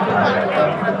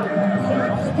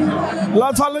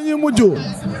la fan la ñuy mujj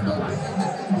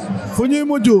fu ñuy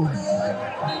mujj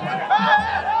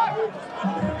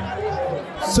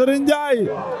Serigne Ndiaye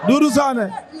Doudou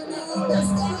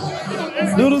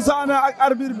Sané ak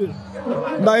arbitre bi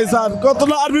ndaysaan kott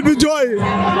na arbitre bi jooy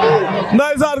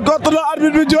ndaysaan kott na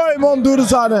arbitre bi jooy moom Doudou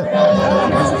Sané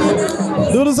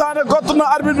kott na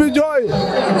arbitre bi jooy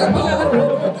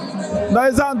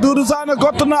ndaysaan Doudou Sané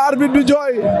kott na arbitre bi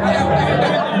jooy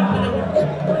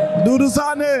Doudou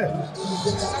Sané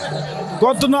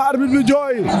kott na arbitre bi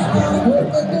jooy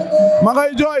ma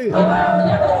ngay jooy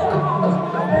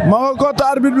ma nga kott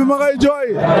arbitre bi ma ngay jooy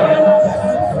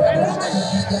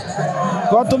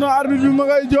kott na arbitre bi ma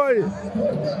ngay jooy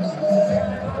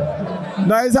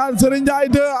ndaysaan Serigne Ndiaye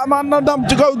 2 amaan na ndam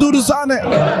ci kaw Doudou Sané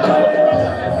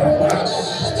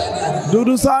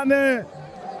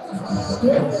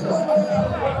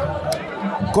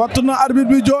kott na arbitre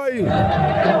bi jooy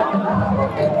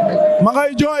ma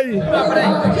ngay jooy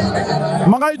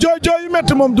jooy yu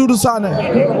metti moom Doudou Sané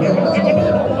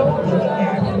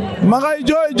ma ngay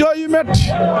jooy yu metti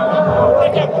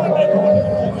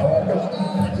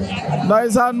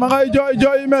ndaysaan ma ngay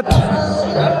jooy yu metti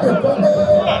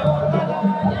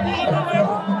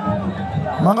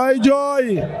ma ngay jooy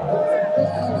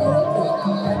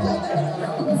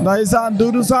ndaysaan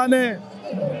Doudou Sané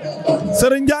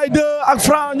Serigne Ndiaye 2 ak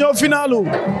Franc ñoo finalu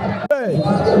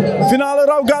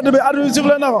raw gàddu bi arbitre bi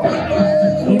sifflé na ko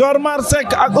Ngor Mar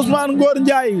Seck ak Ousmane Ngor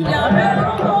Ndiaye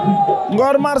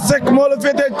Ngor Mar Seck moo la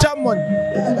féete càmmoñ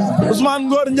Ousmane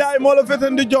Ngor Ndiaye moo la féete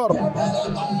ndijoor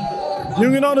ñu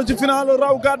ngi noonu ci finalu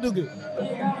raw gàddu gi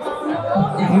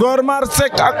Ngor Mar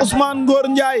Seck ak Ousmane Ngor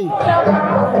Ndiaye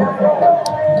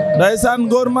ndaysaan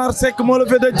Ngor Mar Seck moo la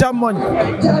féete càmmoñ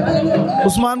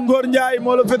Ousmane Ngor Ndiaye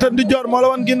moo la féete ndijoor moo la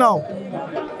wan ginnaaw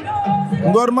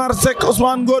Ngor Mar Seck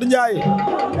Ousmane Ngor Ndiaye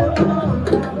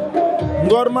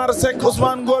Ngor Mar Seck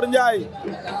Ousmane Ngor Ndiaye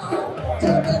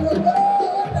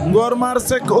Ngor Mar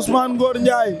Seck Ousmane Ngor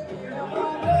Ndiaye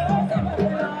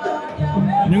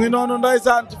ñu ngi noonu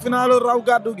ndaysaan ci finalu raw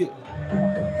gàddu gi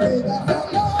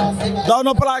daw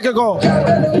na plaqué ko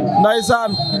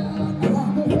ndaysaan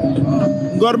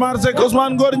Ngor Mar Seck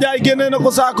Ousmane Ngor Ndiaye génnee na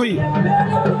ko saaku yi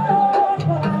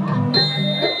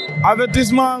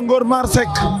avertissement Ngor Mar Seck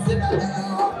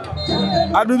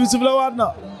arbitre bi sifflé waat na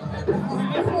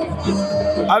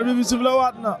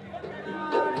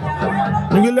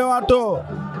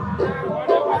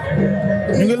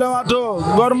ñu ngi lewaatoo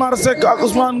Ngor Mar Seck ak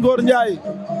Ousmane Ngor Ndiaye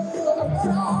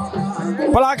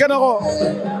plaqué na ko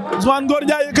Ousmane Ngor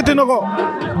Ndiaye yëkkati na ko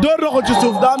door na ko ci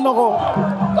suuf daan na ko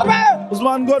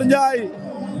Ousmane Ngor Ndiaye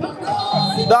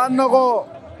daan na ko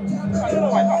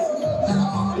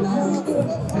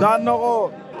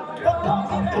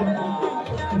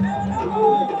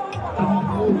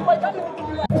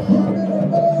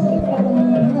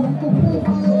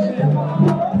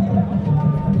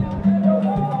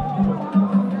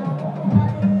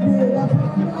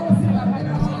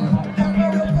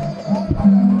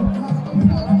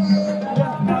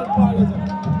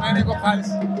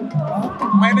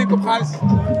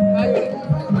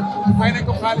may nañ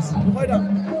ko xaalis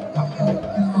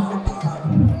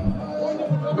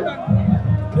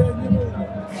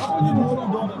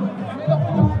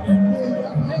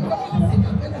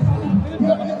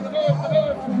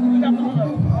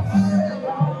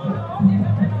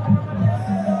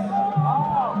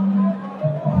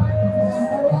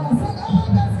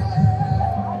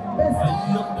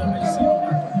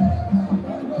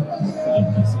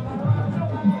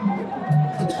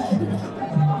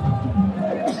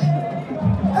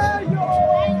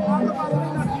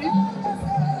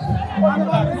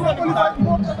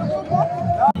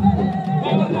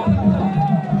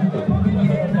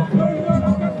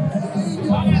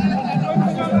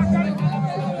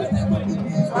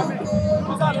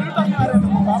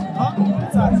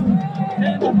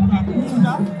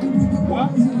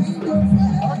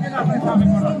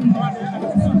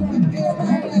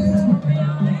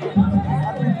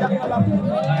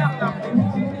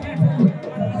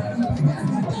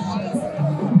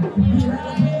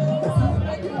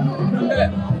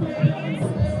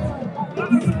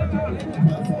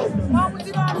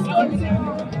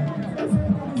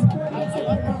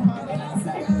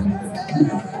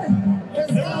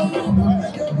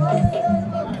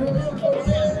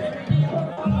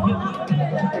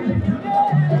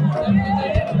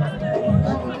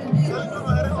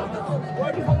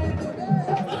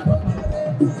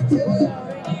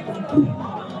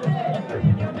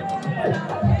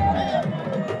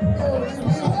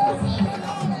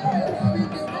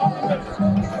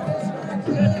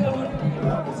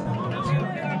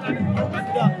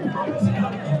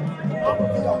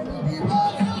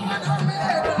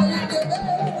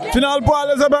final poids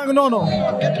léger bang noonu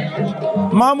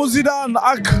Mamou Zidane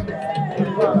ak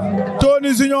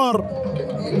Tony Junior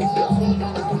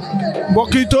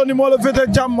mbokk yi Tony moo la féete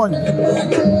càmmoñ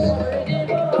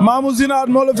Mamou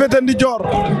Zidane moo la féete ndijoor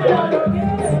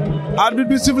arbitre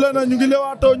bi sifflé na ñu ngi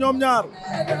leewaatoo ñoom ñaar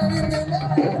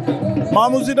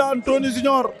Mamou Zidane Tony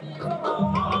Junior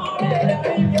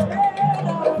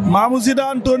Mamou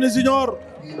Zidane Tony Junior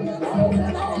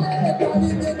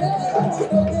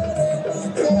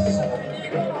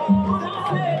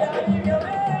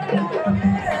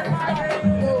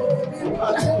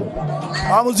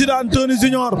Mamou Zidane Tony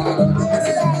Junior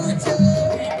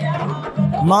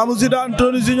Mamou Zidane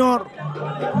Tony Junior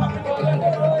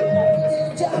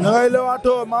ña ngay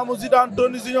lewaatoo Mamou Zidane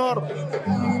Tony Junior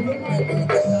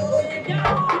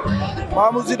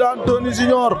Mamou Zidane Tony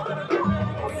Junior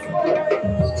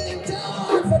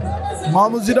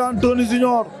Mamou Zidane Tony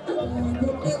Junior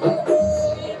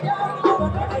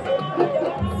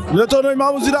le tono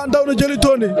Mamou Zidane daw na jëli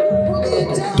Tony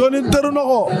Tony tëru na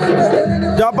ko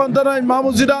jàppante nañ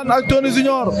Mamou Zidane ak Tony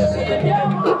Junior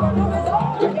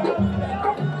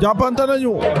jàppante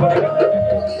nañu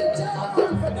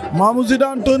Mamou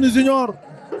Zidane Tony Junior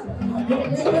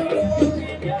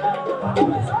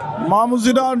Mamou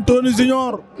Zidane Tony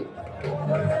Junior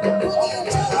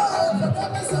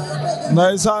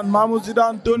ndeysaan Mamou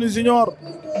Zidane Tony Junior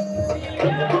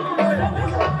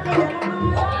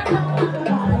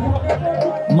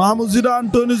Mamou Zidane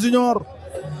Tony Junior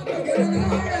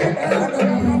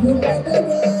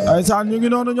ndeysaan ñu ngi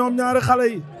noonu ñoom ñaari xale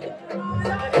yi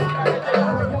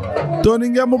Tony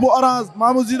ngemb bu orange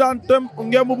Mamou Zidane tem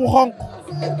ngemb bu xonq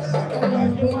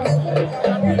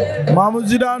Mamou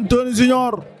Zidane Tony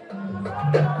Junior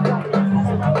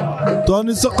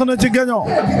Tony sëq na ci geño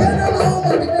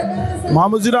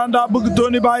Mamou Zidane daa bëgg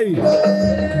Tony bàyyi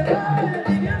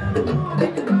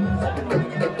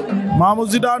Mamou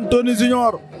Zidane Tony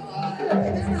Junior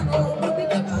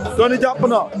Tony jàpp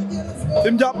na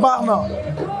fi mu jàpp baax na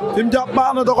fi mu jàpp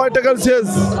baax na da koy tegal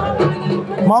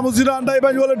 16 Mamou Zidane day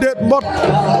bañ wala déet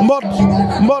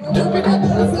mbot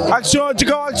action ci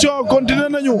kaw action continué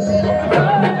nañu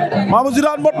Mamou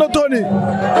Zidane mbot na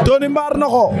Tony mbaar na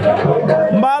ko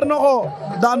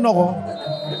daan na ko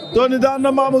Tony daan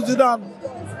na Mamou Zidane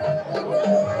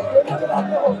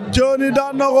Tony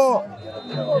daan na ko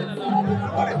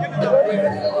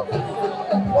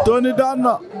Tony daan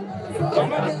na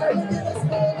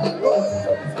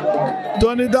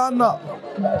Tony daan na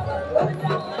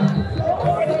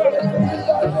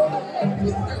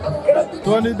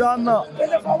Tony daan na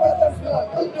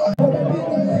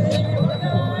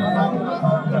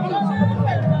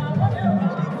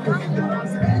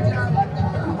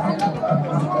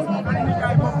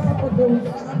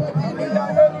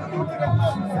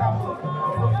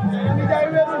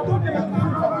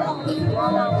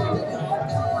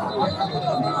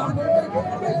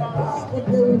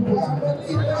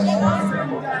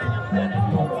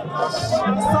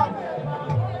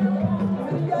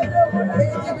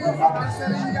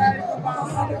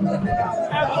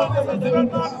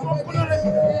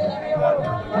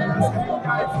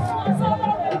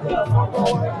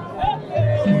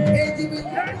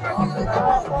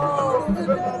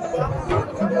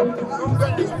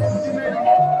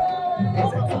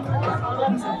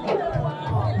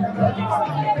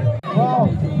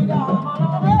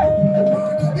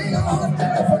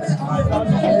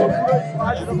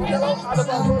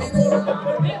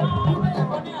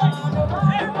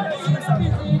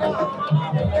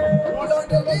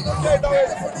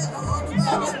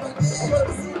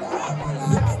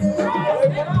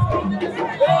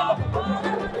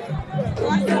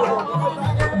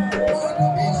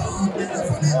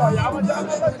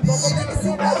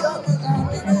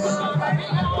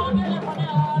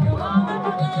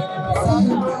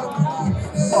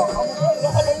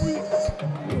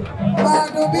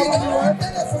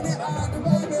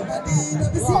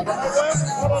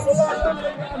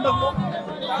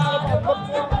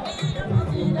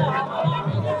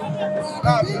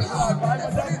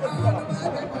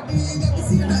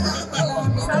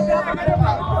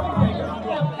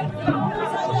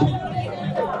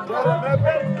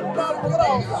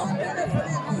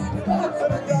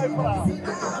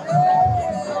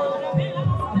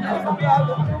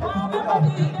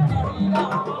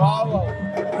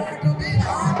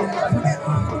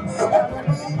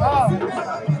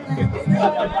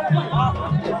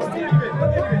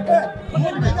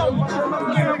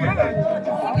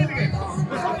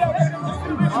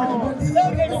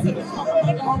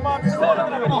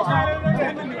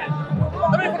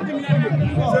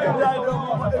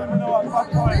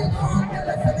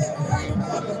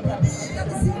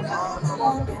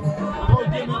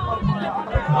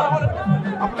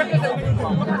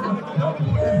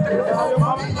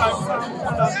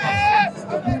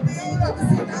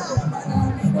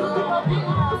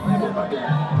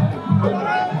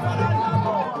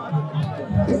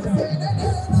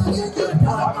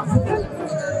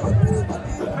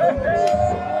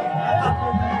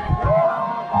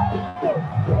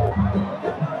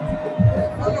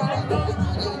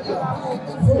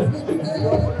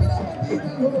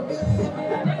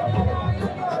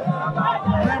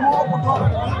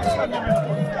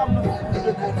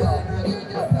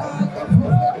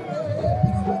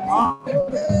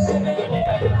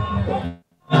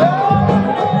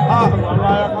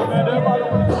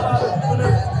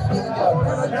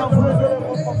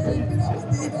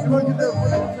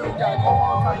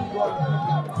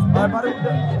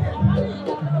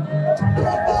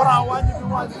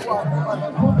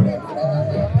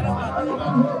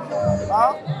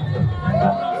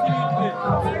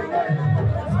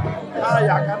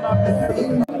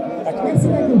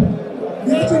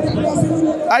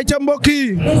ay ca mbokk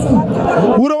yi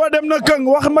wuro wa dem na këng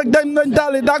wax mag dem nañ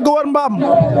taali dagg war mbaam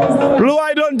lu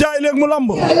waay doon jaay léegi mu lamb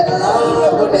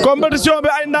compétition bi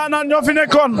ay ndaanaan ñoo fi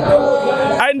nekkoon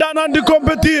ay ndaanaan di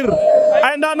compétir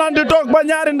ay ndaanaan di toog ba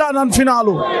ñaari ndaanaan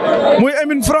finalu muy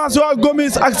Emine François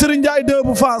Gomis ak Serigne Ndiaye 2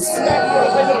 bu Faas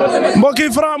mbokk yi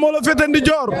Franc moo la féete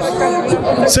ndijoor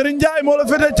Serigne Ndiaye moo la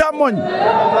féete càmmoñ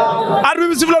arbitre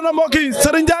bi sifflé na mbokk yi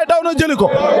Serigne Ndiaye daw na jëli ko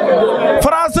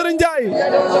Franc Serigne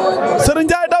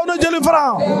Ndiaye daw na jëli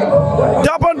Franc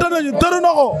jàppante nañu tëru na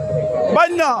ko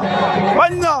bañ na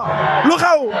lu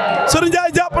xew Serigne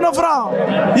Ndiaye jàpp na Franc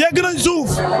yegg nañ suuf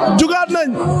jugaat nañ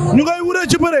ñu ngay wuree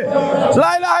ci bëre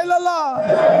laa ilaaha illallah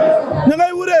ñu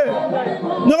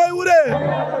ngay wuree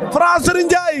Franc Serigne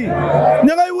Ndiaye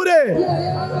ñu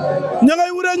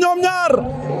ngay wuree ñoom ñaar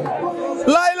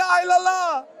laa ilaaha illallah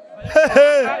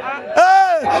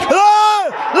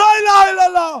laa ilaaha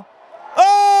illallah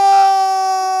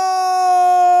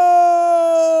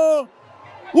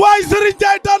waay Serigne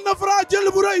Ndiaye daan na Franc jël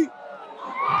bu rëy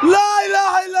laa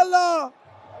ilaaha illallah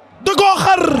da koo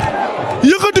xar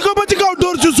yëkkati ko ba ci kaw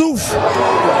dóor ci suuf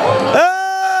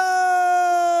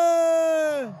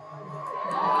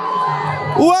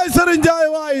waay Serigne Ndiaye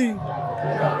waay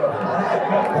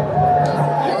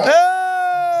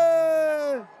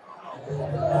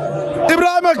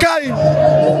Ibrahima kaay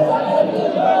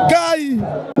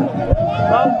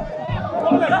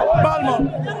baal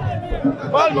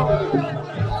ma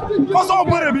façon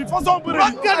bëre bi façon bëre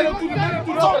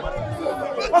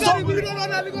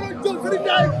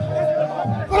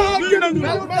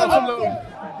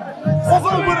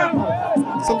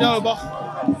sant yàlla bu baax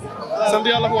sant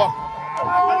yàlla bu baax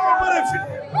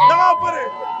da nga bëre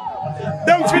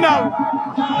dem final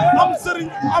am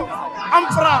Serigne am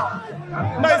Franc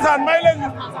ndeysaan may leen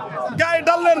gars yi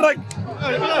dal leen rek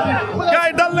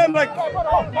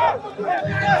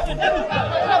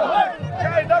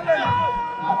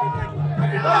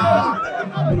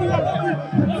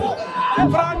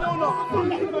Franc ñëw na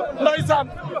ndeysaan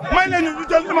may leen ñu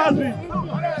jël image bi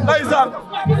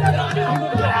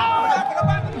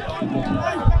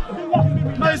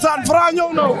ndeysaan Franc ñëw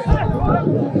na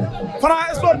Franc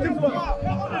sportif la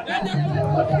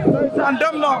ndeysaan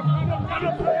dem na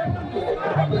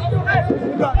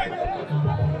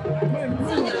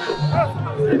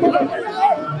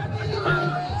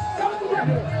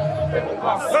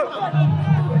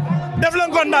def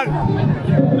leen ko ndànk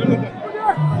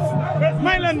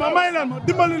may leen ma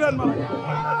dimbali leen ma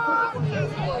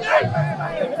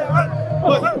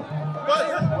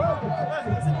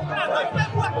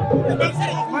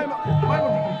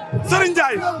Serigne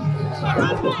Ndiaye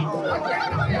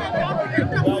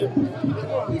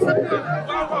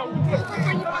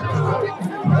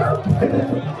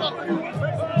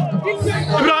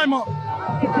Ibrahima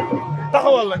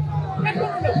taxawal rek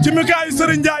ci mikaayu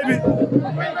Serigne Ndiaye bi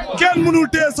kenn mënul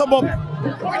téye sa bopp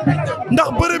ndax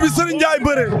bëre bi Serigne Ndiaye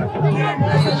bëre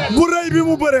bu rëy bi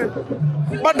mu bëre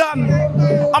ba daan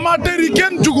amateur yi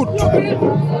kenn jugut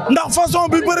ndax façon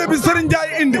bi bëre bi Serigne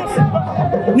Ndiaye indi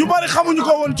ñu bari xamuñu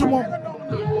ko woon ci moom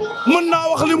mën naa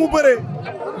wax li mu bëree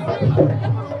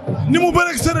ni mu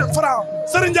bëreeg Franc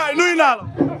Serigne Ndiaye nuyu naa la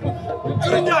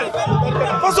Serigne Ndiaye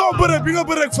façon bëre bi nga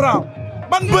bëreeg Franc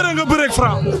ban bëre nga bëreeg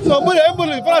Franc. non bëre ay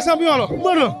mbër Franc champion la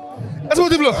mbër la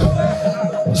sportif la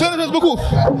je remercie beaucoup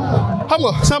xam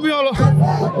nga champion la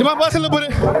dimanche passé la bëre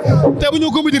tey bu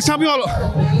ñëw compétir champion la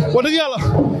wax dëgg yàlla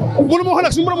mënu ma wax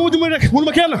nag suñu borom moo dimbali rek mënu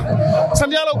ma kenn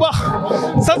sant yàlla bu baax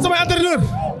sant samay entraîneur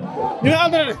ñu ngi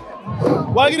entraîné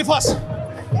waa ngi di Fass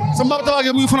sama mbaa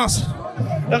tawaage mu ngi France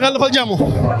yaakaar dafa jàmm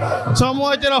sama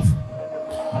mooy jaraaf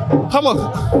xam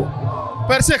nga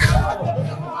Père Seck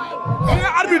nga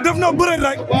arbitre def na bëre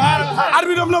rek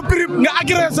arbitre def na prix nga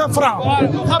agressé Franc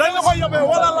dañ la koy yóbbee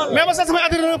wala lan mais ma sant samay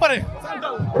entraîneur pare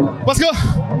parce que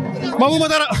ma mu ma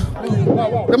dara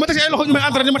dama teg ay loxo ñu may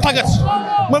entraîné di ma tàggat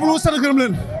man lu sant gërëm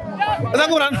leen da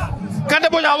nga naan Kante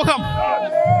Boña Wakam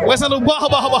ngay sant bu baax a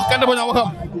baax Kante Boña Wakam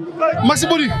Maxi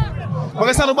Bodi ma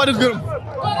ngay sant bu baax di gërëm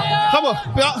xam nga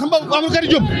xam nga Amadou Kari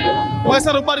Diop ma ngay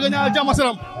sant bu baax di ñaanal jàmm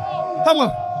salaam xam nga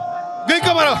Guèye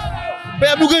Camara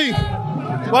Baye Abdou Guèye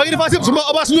waa ngi di Fass yëpp sama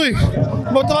Abass Ndoye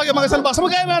moom tawaage ma nga sant baax sama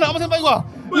gars yi ma am seen bay quoi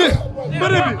lii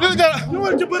bëre bi lii dara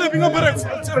ñëwal ci bëre bi nga bëreeg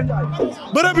Serigne Ndiaye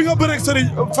bëre bi nga bëreeg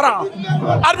Serigne Franc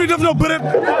arbitre def na bëre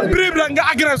prix bi nga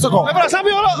agressé ko mais Franc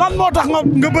champion la lan moo tax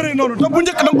nga bëre noonu te bu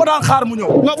njëkk da nga ko daan xaar mu ñëw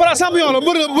non Franc champion la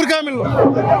mbër la mbër kaamil la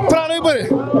Franc lay bëre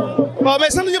waaw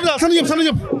mais sant ñëpp daal sant ñëpp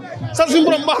sant suñu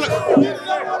borom baax nag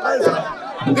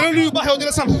di la nuyu baax yow di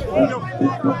la sant